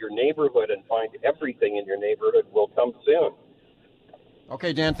out of your neighborhood and find everything in your neighborhood will come soon.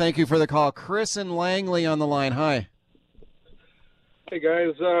 Okay, Dan, thank you for the call. Chris and Langley on the line. Hi. Hey,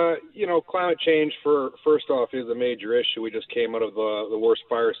 guys. Climate change, first off, is a major issue. We just came out of the worst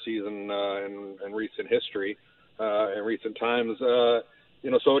fire season in recent history, in recent times.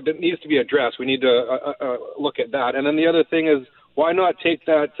 So it needs to be addressed. We need to look at that. And then the other thing is, why not take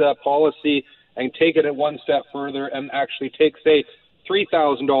that policy and take it one step further and actually take, say,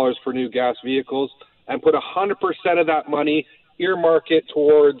 $3,000 for new gas vehicles and put 100% of that money, earmark it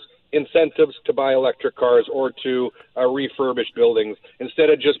towards incentives to buy electric cars or to refurbish buildings, instead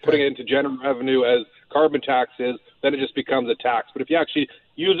of just putting it into general revenue as carbon taxes. Then it just becomes a tax. But if you actually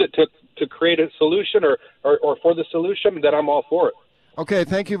use it to create a solution or for the solution, then I'm all for it. Okay,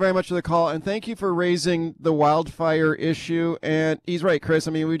 thank you very much for the call, and thank you for raising the wildfire issue. And he's right, Chris.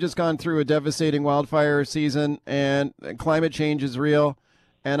 I mean, we've just gone through a devastating wildfire season, and climate change is real.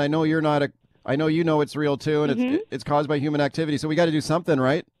 And I know I know you know it's real too, and it's caused by human activity. So we got to do something,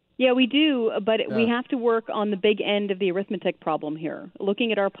 right? Yeah, we do, but we have to work on the big end of the arithmetic problem here.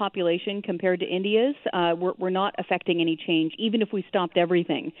 Looking at our population compared to India's, we're not affecting any change, even if we stopped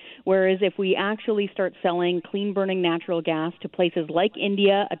everything. Whereas if we actually start selling clean-burning natural gas to places like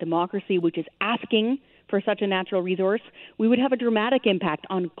India, a democracy which is asking for such a natural resource, we would have a dramatic impact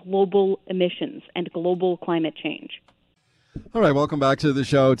on global emissions and global climate change. All right, welcome back to the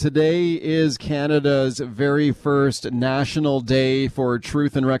show. Today is Canada's very first National Day for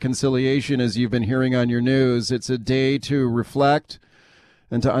Truth and Reconciliation, as you've been hearing on your news. It's a day to reflect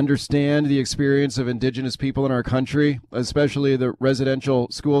and to understand the experience of Indigenous people in our country, especially the residential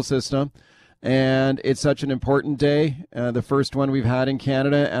school system. And it's such an important day, the first one we've had in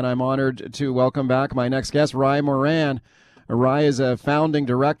Canada, and I'm honored to welcome back my next guest, Rai Moran. Rai is a founding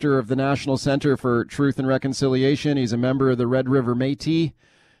director of the National Centre for Truth and Reconciliation. He's a member of the Red River Métis.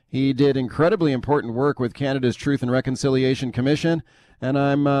 He did incredibly important work with Canada's Truth and Reconciliation Commission, and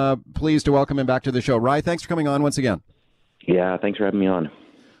I'm pleased to welcome him back to the show. Rai, thanks for coming on once again. Yeah, thanks for having me on.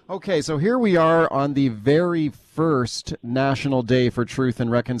 Okay, so here we are on the very first National Day for Truth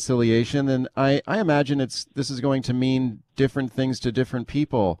and Reconciliation, and I imagine this is going to mean different things to different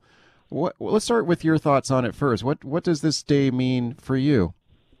people. Let's start with your thoughts on it first. What does this day mean for you?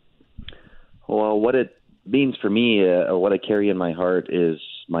 Well, what it means for me, or what I carry in my heart, is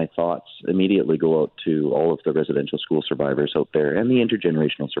my thoughts immediately go out to all of the residential school survivors out there and the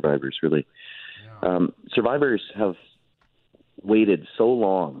intergenerational survivors, really. Yeah. Survivors have waited so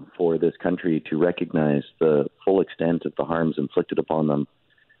long for this country to recognize the full extent of the harms inflicted upon them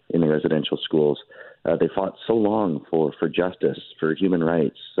in the residential schools. They fought so long for justice, for human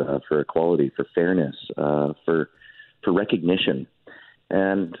rights, for equality, for fairness, for recognition.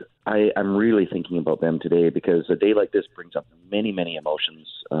 And I'm really thinking about them today because a day like this brings up many, many emotions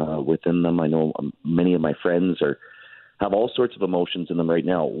within them. I know many of my friends have all sorts of emotions in them right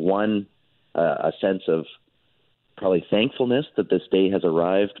now. One, a sense of probably thankfulness that this day has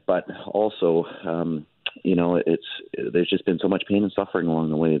arrived, but also, there's just been so much pain and suffering along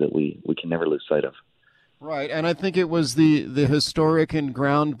the way that we can never lose sight of. Right, and I think it was the historic and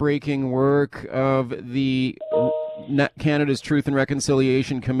groundbreaking work of the Canada's Truth and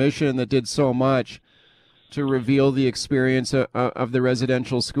Reconciliation Commission that did so much to reveal the experience of the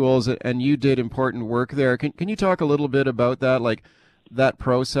residential schools, and you did important work there. Can you talk a little bit about that, like that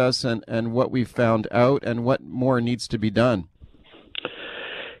process and what we found out and what more needs to be done?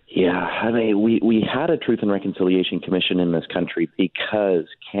 Yeah, I mean, we had a Truth and Reconciliation Commission in this country because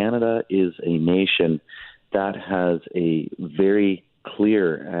Canada is a nation that has a very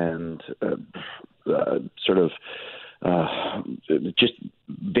clear and just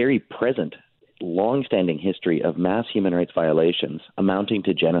very present, long-standing history of mass human rights violations amounting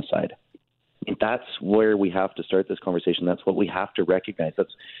to genocide. That's where we have to start this conversation. That's what we have to recognize.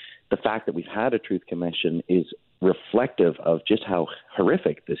 That's the fact that we've had a Truth Commission is reflective of just how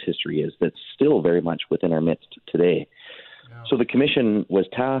horrific this history is that's still very much within our midst today. Yeah. So the commission was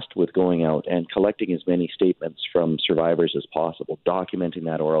tasked with going out and collecting as many statements from survivors as possible, documenting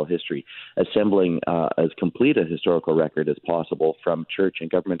that oral history, assembling as complete a historical record as possible from church and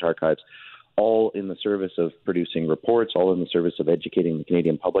government archives, all in the service of producing reports, all in the service of educating the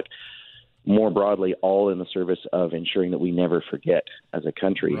Canadian public, more broadly, all in the service of ensuring that we never forget as a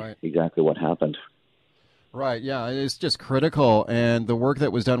country exactly what happened. Right, yeah, it's just critical, and the work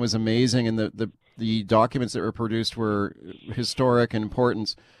that was done was amazing, and the documents that were produced were historic and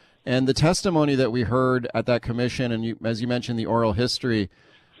important. And the testimony that we heard at that commission, and as you mentioned, the oral history,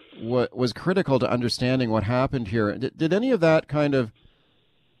 was critical to understanding what happened here. Did any of that kind of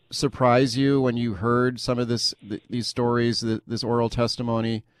surprise you when you heard some of these stories, this oral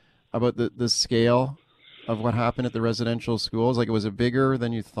testimony about the scale of what happened at the residential schools? Like, was it bigger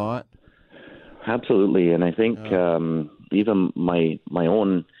than you thought? Absolutely, and I think even my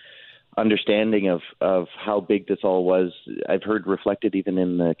own understanding of how big this all was, I've heard reflected even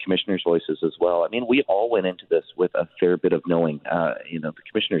in the commissioners' voices as well. I mean, we all went into this with a fair bit of knowing. The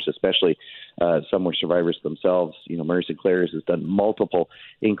commissioners especially, some were survivors themselves. Murray Sinclair has done multiple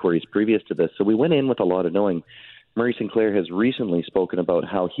inquiries previous to this, so we went in with a lot of knowing. Murray Sinclair has recently spoken about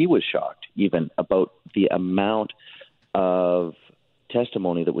how he was shocked even about the amount of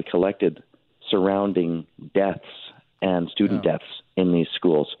testimony that we collected surrounding deaths and student deaths in these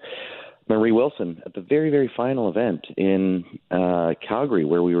schools. Marie Wilson, at the very, very final event in Calgary,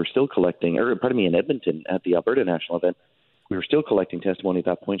 where we were still collecting, in Edmonton at the Alberta National event, we were still collecting testimony at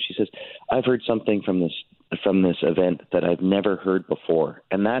that point. She says, I've heard something from this event that I've never heard before.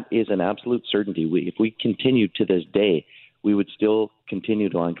 And that is an absolute certainty. If we continued to this day, we would still continue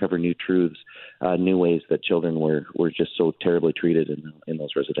to uncover new truths, new ways that children were just so terribly treated in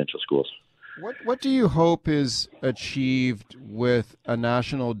those residential schools. What do you hope is achieved with a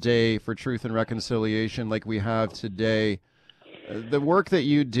national day for truth and reconciliation like we have today? The work that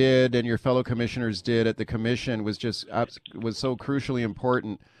you did and your fellow commissioners did at the commission was so crucially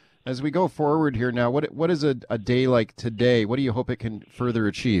important. As we go forward here now, what is a day like today? What do you hope it can further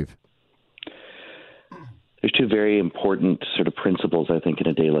achieve? There's two very important sort of principles, I think, in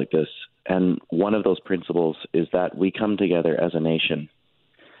a day like this. And one of those principles is that we come together as a nation,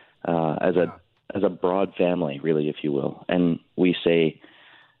 as a broad family, really, if you will, and we say,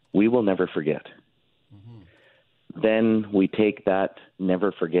 we will never forget. Mm-hmm. Then we take that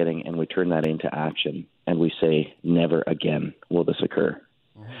never forgetting and we turn that into action, and we say, never again will this occur.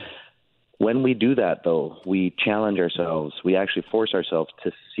 Mm-hmm. When we do that, though, we challenge ourselves. We actually force ourselves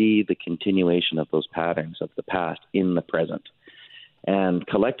to see the continuation of those patterns of the past in the present. And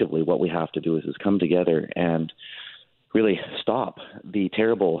collectively, what we have to do is come together and really stop the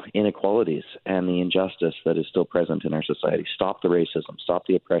terrible inequalities and the injustice that is still present in our society. Stop the racism, stop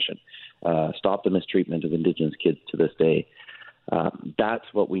the oppression, stop the mistreatment of Indigenous kids to this day. That's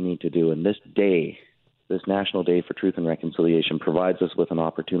what we need to do. And this day, this National Day for Truth and Reconciliation, provides us with an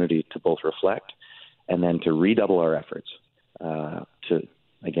opportunity to both reflect and then to redouble our efforts to,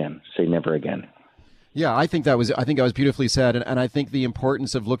 again, say never again. Yeah, I think that was beautifully said, and I think the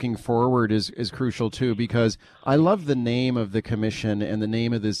importance of looking forward is crucial too, because I love the name of the commission and the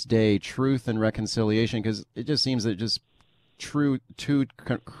name of this day, Truth and Reconciliation, because it just seems that just two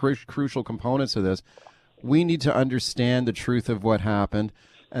crucial components of this. We need to understand the truth of what happened,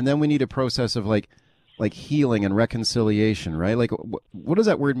 and then we need a process of like healing and reconciliation, right? Like, what does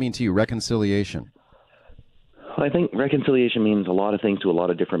that word mean to you, reconciliation? Well, I think reconciliation means a lot of things to a lot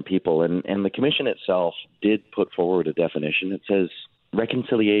of different people, and the Commission itself did put forward a definition. It says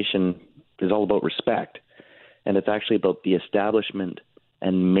reconciliation is all about respect, and it's actually about the establishment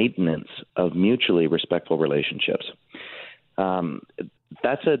and maintenance of mutually respectful relationships.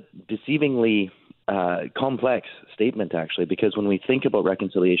 That's a deceivingly complex statement, actually, because when we think about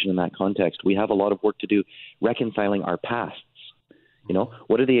reconciliation in that context, we have a lot of work to do reconciling our pasts. You know,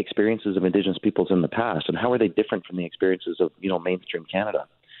 what are the experiences of Indigenous peoples in the past, and how are they different from the experiences of, mainstream Canada?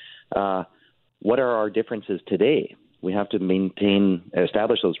 What are our differences today? We have to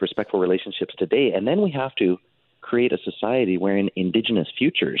establish those respectful relationships today, and then we have to create a society wherein Indigenous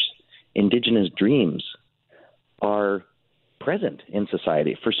futures, Indigenous dreams are present in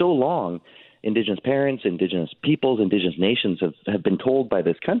society. For so long, Indigenous parents, Indigenous peoples, Indigenous nations have been told by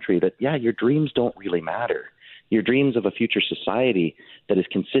this country that, your dreams don't really matter. Your dreams of a future society that is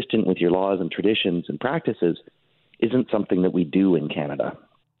consistent with your laws and traditions and practices isn't something that we do in Canada.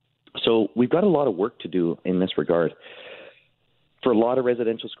 So we've got a lot of work to do in this regard. For a lot of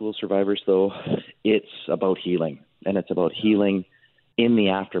residential school survivors, though, it's about healing, and it's about healing in the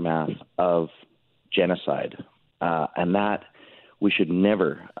aftermath of genocide, and that we should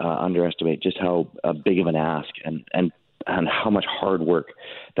never underestimate just how big of an ask and how much hard work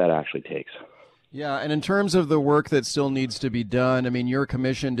that actually takes. Yeah, and in terms of the work that still needs to be done, I mean, your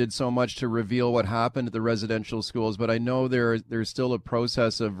commission did so much to reveal what happened at the residential schools, but I know there's still a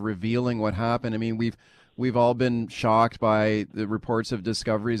process of revealing what happened. I mean, we've all been shocked by the reports of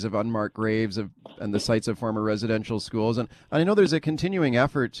discoveries of unmarked graves and the sites of former residential schools, and I know there's a continuing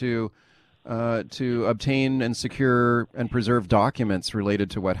effort to obtain and secure and preserve documents related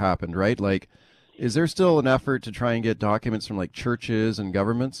to what happened, right? Like, is there still an effort to try and get documents from like churches and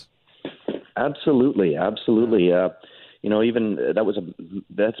governments? Absolutely. Even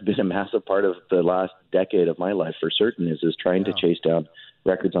that's been a massive part of the last decade of my life for certain is trying to chase down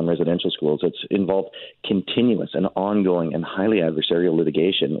records on residential schools. It's involved continuous and ongoing and highly adversarial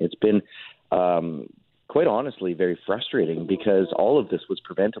litigation. It's been quite honestly very frustrating because all of this was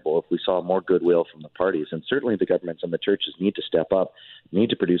preventable if we saw more goodwill from the parties. And certainly the governments and the churches need to step up, need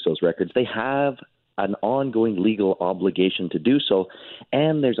to produce those records. They have an ongoing legal obligation to do so,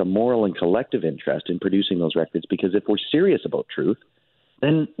 and there's a moral and collective interest in producing those records because if we're serious about truth,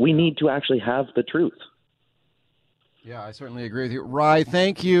 then we need to actually have the truth. Yeah, I certainly agree with you. Rye,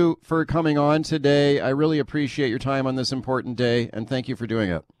 thank you for coming on today. I really appreciate your time on this important day, and thank you for doing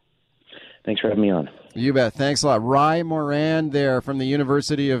it. Thanks for having me on. You bet. Thanks a lot. Rye Moran there from the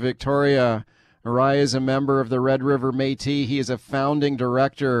University of Victoria. Rye is a member of the Red River Métis. He is a founding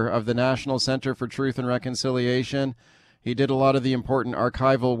director of the National Centre for Truth and Reconciliation. He did a lot of the important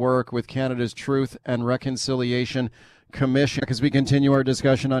archival work with Canada's Truth and Reconciliation Commission. As we continue our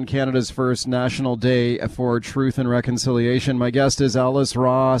discussion on Canada's first National Day for Truth and Reconciliation, my guest is Ellis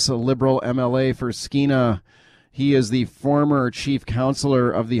Ross, a Liberal MLA for Skeena. He is the former chief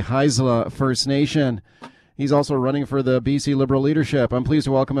councillor of the Haisla First Nation. He's also running for the BC Liberal leadership. I'm pleased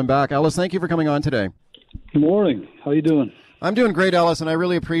to welcome him back. Ellis, thank you for coming on today. Good morning. How are you doing? I'm doing great, Ellis, and I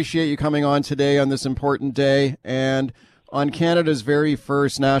really appreciate you coming on today on this important day and on Canada's very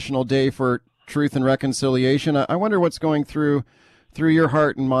first National Day for Truth and Reconciliation. I wonder what's going through your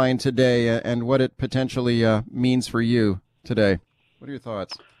heart and mind today and what it potentially means for you today. What are your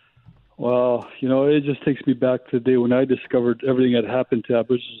thoughts? Well, it just takes me back to the day when I discovered everything that happened to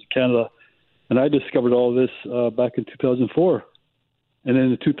Aboriginals in Canada. And I discovered all this back in 2004. And then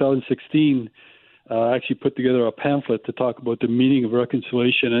in 2016, I actually put together a pamphlet to talk about the meaning of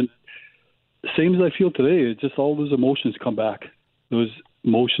reconciliation. And same as I feel today, it's just all those emotions come back. Those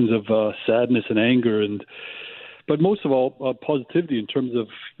emotions of sadness and anger. But most of all, positivity in terms of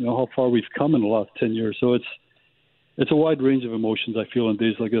how far we've come in the last 10 years. So it's a wide range of emotions I feel in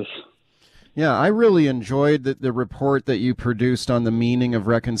days like this. Yeah, I really enjoyed the report that you produced on the meaning of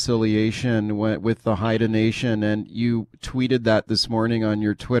reconciliation with the Haida Nation, and you tweeted that this morning on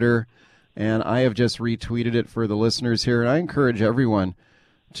your Twitter, and I have just retweeted it for the listeners here, and I encourage everyone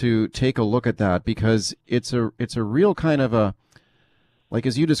to take a look at that because it's a real kind of a, like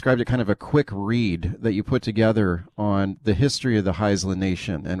as you described it, kind of a quick read that you put together on the history of the Haisla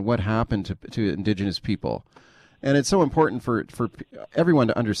Nation and what happened to Indigenous people. And it's so important for everyone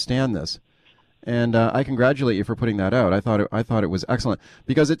to understand this. And I congratulate you for putting that out. I thought it was excellent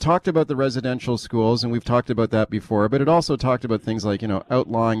because it talked about the residential schools, and we've talked about that before. But it also talked about things like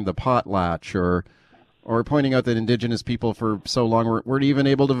outlawing the potlatch, or pointing out that Indigenous people for so long weren't even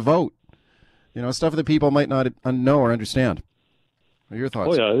able to vote. Stuff that people might not know or understand. What are your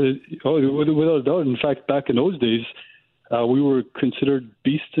thoughts? Oh yeah, without a doubt. In fact, back in those days, we were considered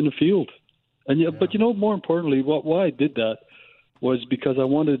beasts in the field, But more importantly, why I did that was because I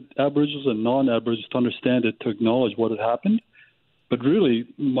wanted Aboriginals and non-Aboriginals to understand it, to acknowledge what had happened. But really,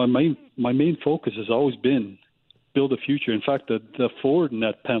 my main focus has always been build a future. In fact, the forward in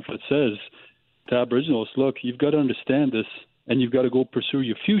that pamphlet says to Aboriginals, look, you've got to understand this, and you've got to go pursue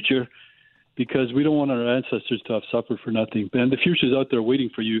your future, because we don't want our ancestors to have suffered for nothing. And the future's out there waiting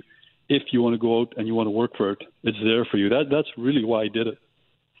for you if you want to go out and you want to work for it. It's there for you. That's really why I did it.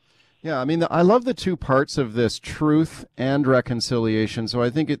 Yeah, I mean, I love the two parts of this, truth and reconciliation. So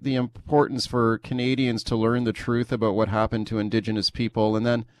I think the importance for Canadians to learn the truth about what happened to Indigenous people, and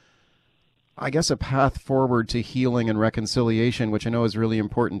then I guess a path forward to healing and reconciliation, which I know is really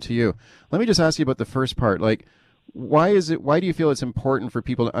important to you. Let me just ask you about the first part. Like, why do you feel it's important for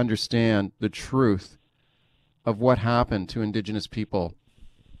people to understand the truth of what happened to Indigenous people?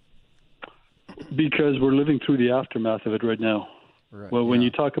 Because we're living through the aftermath of it right now. Right, well, when you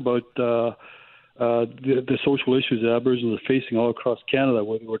talk about the social issues that Aboriginals are facing all across Canada,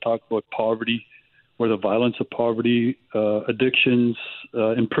 whether we're talking about poverty or the violence of poverty, addictions,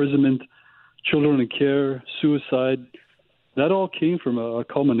 imprisonment, children in care, suicide, that all came from a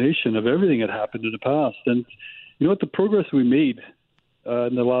culmination of everything that happened in the past. And you know what? The progress we made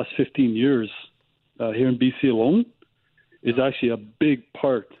in the last 15 years here in BC alone is actually a big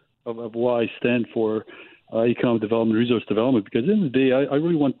part of why I stand for economic development, resource development, because at the end of the day, I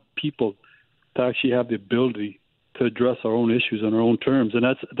really want people to actually have the ability to address our own issues on our own terms. And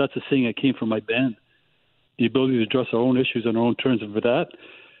that's a saying that came from my band, the ability to address our own issues on our own terms. And for that,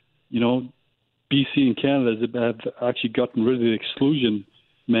 BC and Canada have actually gotten rid of the exclusion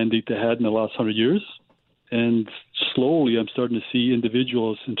mandate they had in the last 100 years. And slowly I'm starting to see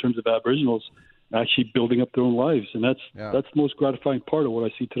individuals, in terms of Aboriginals, actually building up their own lives. And that's the most gratifying part of what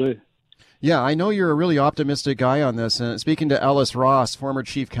I see today. Yeah, I know you're a really optimistic guy on this. And speaking to Ellis Ross, former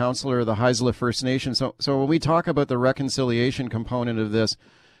chief counselor of the Haisla First Nation. So when we talk about the reconciliation component of this,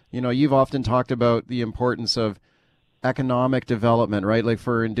 you've often talked about the importance of economic development, right? Like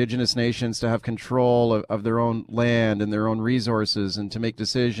for Indigenous nations to have control of their own land and their own resources and to make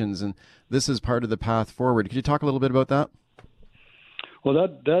decisions. And this is part of the path forward. Could you talk a little bit about that? Well,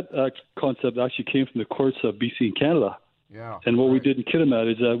 that concept actually came from the courts of BC and Canada. Yeah. And what we did in Kitimat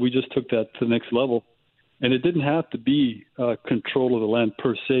is that we just took that to the next level. And it didn't have to be control of the land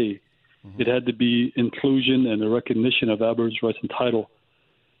per se. Mm-hmm. It had to be inclusion and the recognition of Aboriginal rights and title.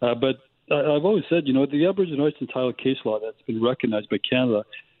 But I've always said, the Aboriginal rights and title case law that's been recognized by Canada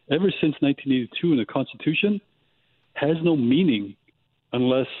ever since 1982 in the Constitution has no meaning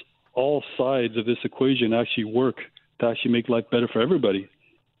unless all sides of this equation actually work to actually make life better for everybody.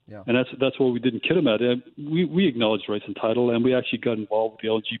 Yeah. And that's what we did in Kitimat. And we acknowledged rights and title, and we actually got involved with the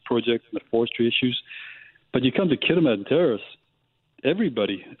LNG project and the forestry issues. But you come to Kitimat and Terrace,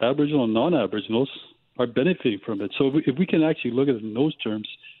 everybody, Aboriginal and non-Aboriginals, are benefiting from it. So if we can actually look at it in those terms,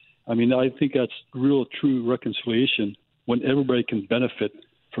 I think that's real, true reconciliation when everybody can benefit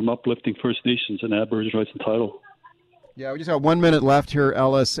from uplifting First Nations and Aboriginal rights and title. Yeah, we just got 1 minute left here,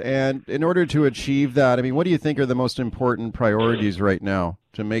 Ellis. And in order to achieve that, what do you think are the most important priorities right now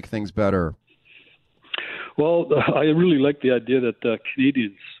to make things better? Well, I really like the idea that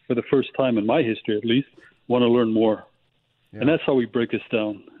Canadians, for the first time in my history at least, want to learn more. Yeah. And that's how we break this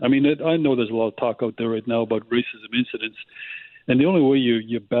down. I know there's a lot of talk out there right now about racism incidents. And the only way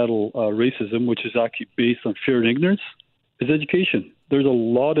you battle racism, which is actually based on fear and ignorance, is education. There's a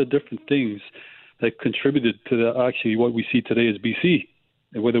lot of different things that contributed to actually what we see today as BC.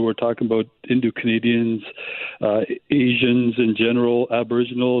 And whether we're talking about Indo-Canadians, Asians in general,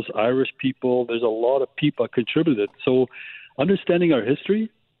 Aboriginals, Irish people, there's a lot of people that contributed. So understanding our history,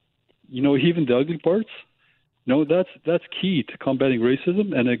 even the ugly parts, that's key to combating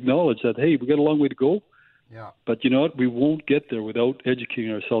racism, and acknowledge that, hey, we got a long way to go. Yeah. But you know what? We won't get there without educating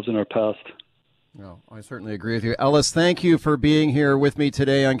ourselves in our past. No, I certainly agree with you. Ellis, thank you for being here with me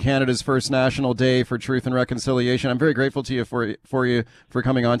today on Canada's first National Day for Truth and Reconciliation. I'm very grateful to you for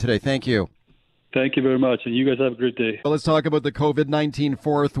coming on today. Thank you. Thank you very much, and you guys have a great day. Well, let's talk about the COVID-19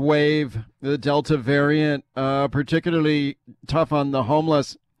 fourth wave, the Delta variant, particularly tough on the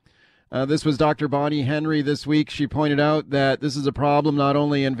homeless. This was Dr. Bonnie Henry this week. She pointed out that this is a problem not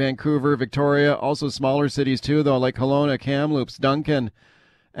only in Vancouver, Victoria, also smaller cities too, though, like Kelowna, Kamloops, Duncan,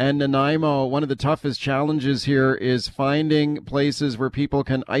 and Nanaimo. One of the toughest challenges here is finding places where people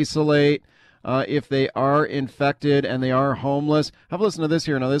can isolate if they are infected and they are homeless. Have a listen to this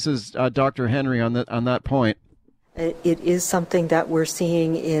here. Now, this is Dr. Henry on that point. It is something that we're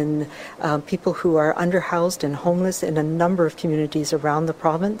seeing in people who are underhoused and homeless in a number of communities around the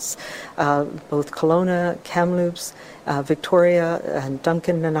province, both Kelowna, Kamloops, Victoria and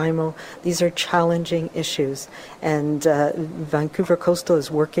Duncan, Nanaimo. These are challenging issues, and Vancouver Coastal is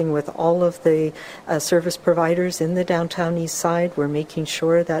working with all of the service providers in the downtown east side. We're making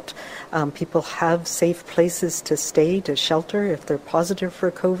sure that people have safe places to stay, to shelter if they're positive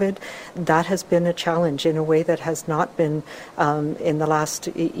for COVID. That has been a challenge in a way that has not been in the last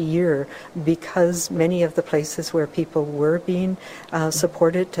year, because many of the places where people were being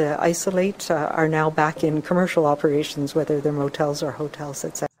supported to isolate are now back in commercial operations, whether they're motels or hotels,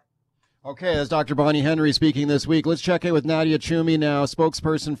 etc. Okay, as Dr. Bonnie Henry speaking this week, let's check in with Nadia Toomey now,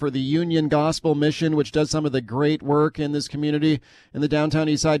 spokesperson for the Union Gospel Mission, which does some of the great work in this community in the downtown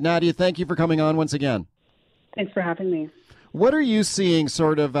east side. Nadia, thank you for coming on once again. Thanks for having me. What are you seeing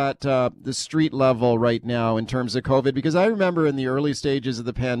sort of at the street level right now in terms of COVID? Because I remember in the early stages of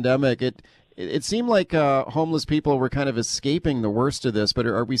the pandemic, it seemed like homeless people were kind of escaping the worst of this, but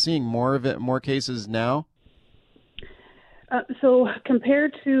are we seeing more of it, more cases now? So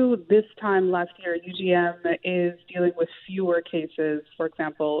compared to this time last year, UGM is dealing with fewer cases, for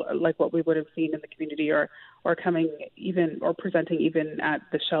example, like what we would have seen in the community or coming even or presenting even at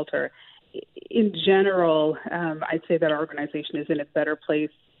the shelter. In general, I'd say that our organization is in a better place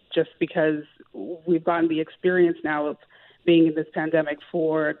just because we've gotten the experience now of being in this pandemic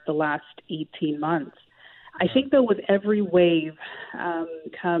for the last 18 months. I think, though, with every wave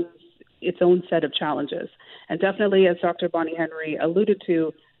comes its own set of challenges. And definitely, as Dr. Bonnie Henry alluded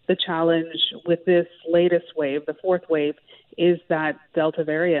to, the challenge with this latest wave, the fourth wave, is that Delta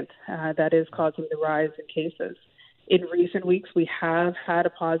variant that is causing the rise in cases. In recent weeks, we have had a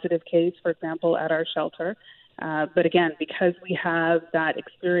positive case, for example, at our shelter. But again, because we have that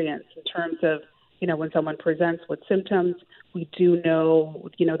experience in terms of, when someone presents with symptoms, we do know,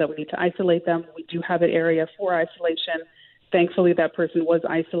 that we need to isolate them. We do have an area for isolation. Thankfully, that person was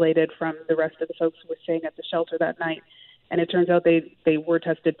isolated from the rest of the folks who were staying at the shelter that night. And it turns out they were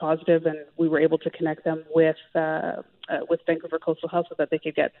tested positive, and we were able to connect them with Vancouver Coastal Health so that they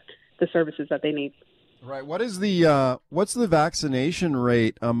could get the services that they need. Right. What's the vaccination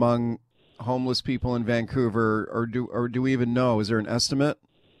rate among homeless people in Vancouver, or do we even know? Is there an estimate?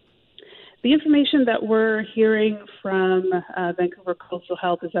 The information that we're hearing from Vancouver Coastal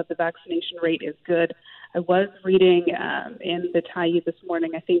Health is that the vaccination rate is good. I was reading in the Tyee this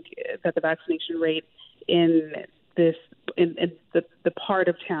morning, I think that the vaccination rate in the part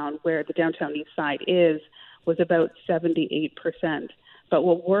of town where the downtown east side was about 78%. But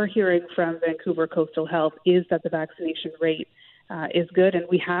what we're hearing from Vancouver Coastal Health is that the vaccination rate is good, and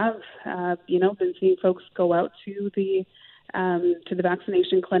we have, been seeing folks go out to the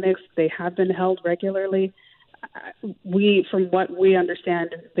vaccination clinics. They have been held regularly. From what we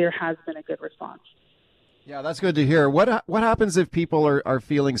understand, there has been a good response. Yeah, that's good to hear. What happens if people are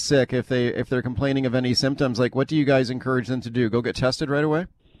feeling sick, if they're complaining of any symptoms? Like, what do you guys encourage them to do? Go get tested right away?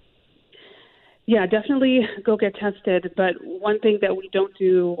 Yeah, definitely go get tested. But one thing that we don't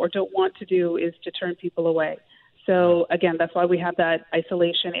do or don't want to do is to turn people away. So again, that's why we have that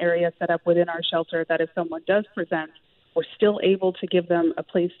isolation area set up within our shelter, that if someone does present, we're still able to give them a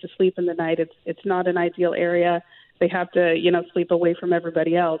place to sleep in the night. It's not an ideal area. They have to, sleep away from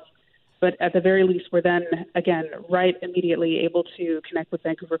everybody else. But at the very least, we're then, again, right immediately able to connect with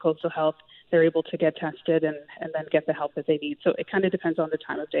Vancouver Coastal Health. They're able to get tested and then get the help that they need. So it kind of depends on the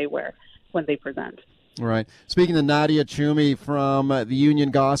time of day when they present. All right. Speaking to Nadia Toomey from the Union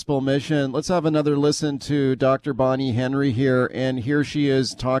Gospel Mission, let's have another listen to Dr. Bonnie Henry here. And here she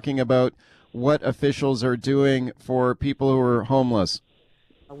is talking about what officials are doing for people who are homeless.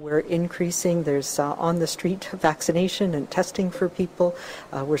 We're increasing, there's on-the-street vaccination and testing for people.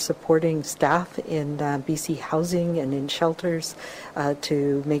 We're supporting staff in BC Housing and in shelters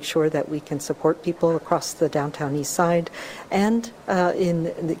to make sure that we can support people across the downtown east side and in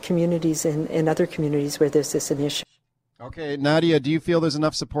the communities, in other communities where there's this an issue. Okay, Nadia, do you feel there's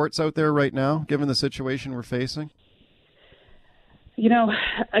enough supports out there right now, given the situation we're facing?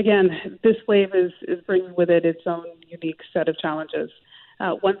 Again, this wave is bringing with it its own unique set of challenges.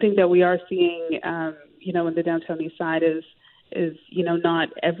 One thing that we are seeing, in the downtown east side is not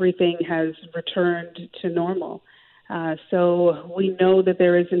everything has returned to normal. So we know that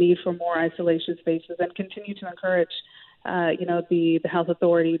there is a need for more isolation spaces and continue to encourage, the health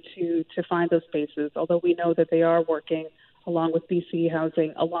authority to find those spaces, although we know that they are working along with BC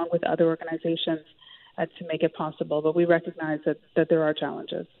Housing, along with other organizations to make it possible. But we recognize that there are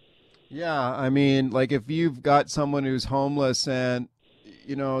challenges. Yeah, I mean, like if you've got someone who's homeless and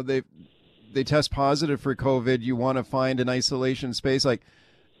they test positive for COVID, you want to find an isolation space. Like,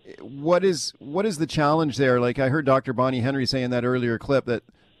 what is the challenge there? Like I heard Dr. Bonnie Henry say in that earlier clip that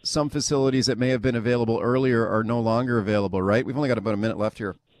some facilities that may have been available earlier are no longer available, right? We've only got about a minute left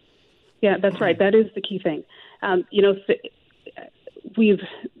here. Yeah, that's right. That is the key thing. We've,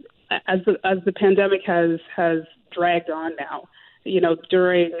 as the pandemic has dragged on now,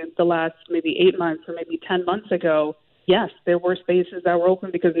 during the last maybe 8 months or maybe 10 months ago, yes, there were spaces that were open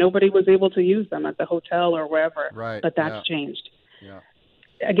because nobody was able to use them at the hotel or wherever. Right. But that's changed. Yeah.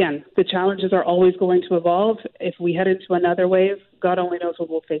 Again, the challenges are always going to evolve. If we head into another wave, God only knows what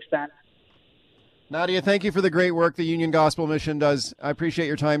we'll face then. Nadia, thank you for the great work the Union Gospel Mission does. I appreciate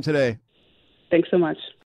your time today. Thanks so much.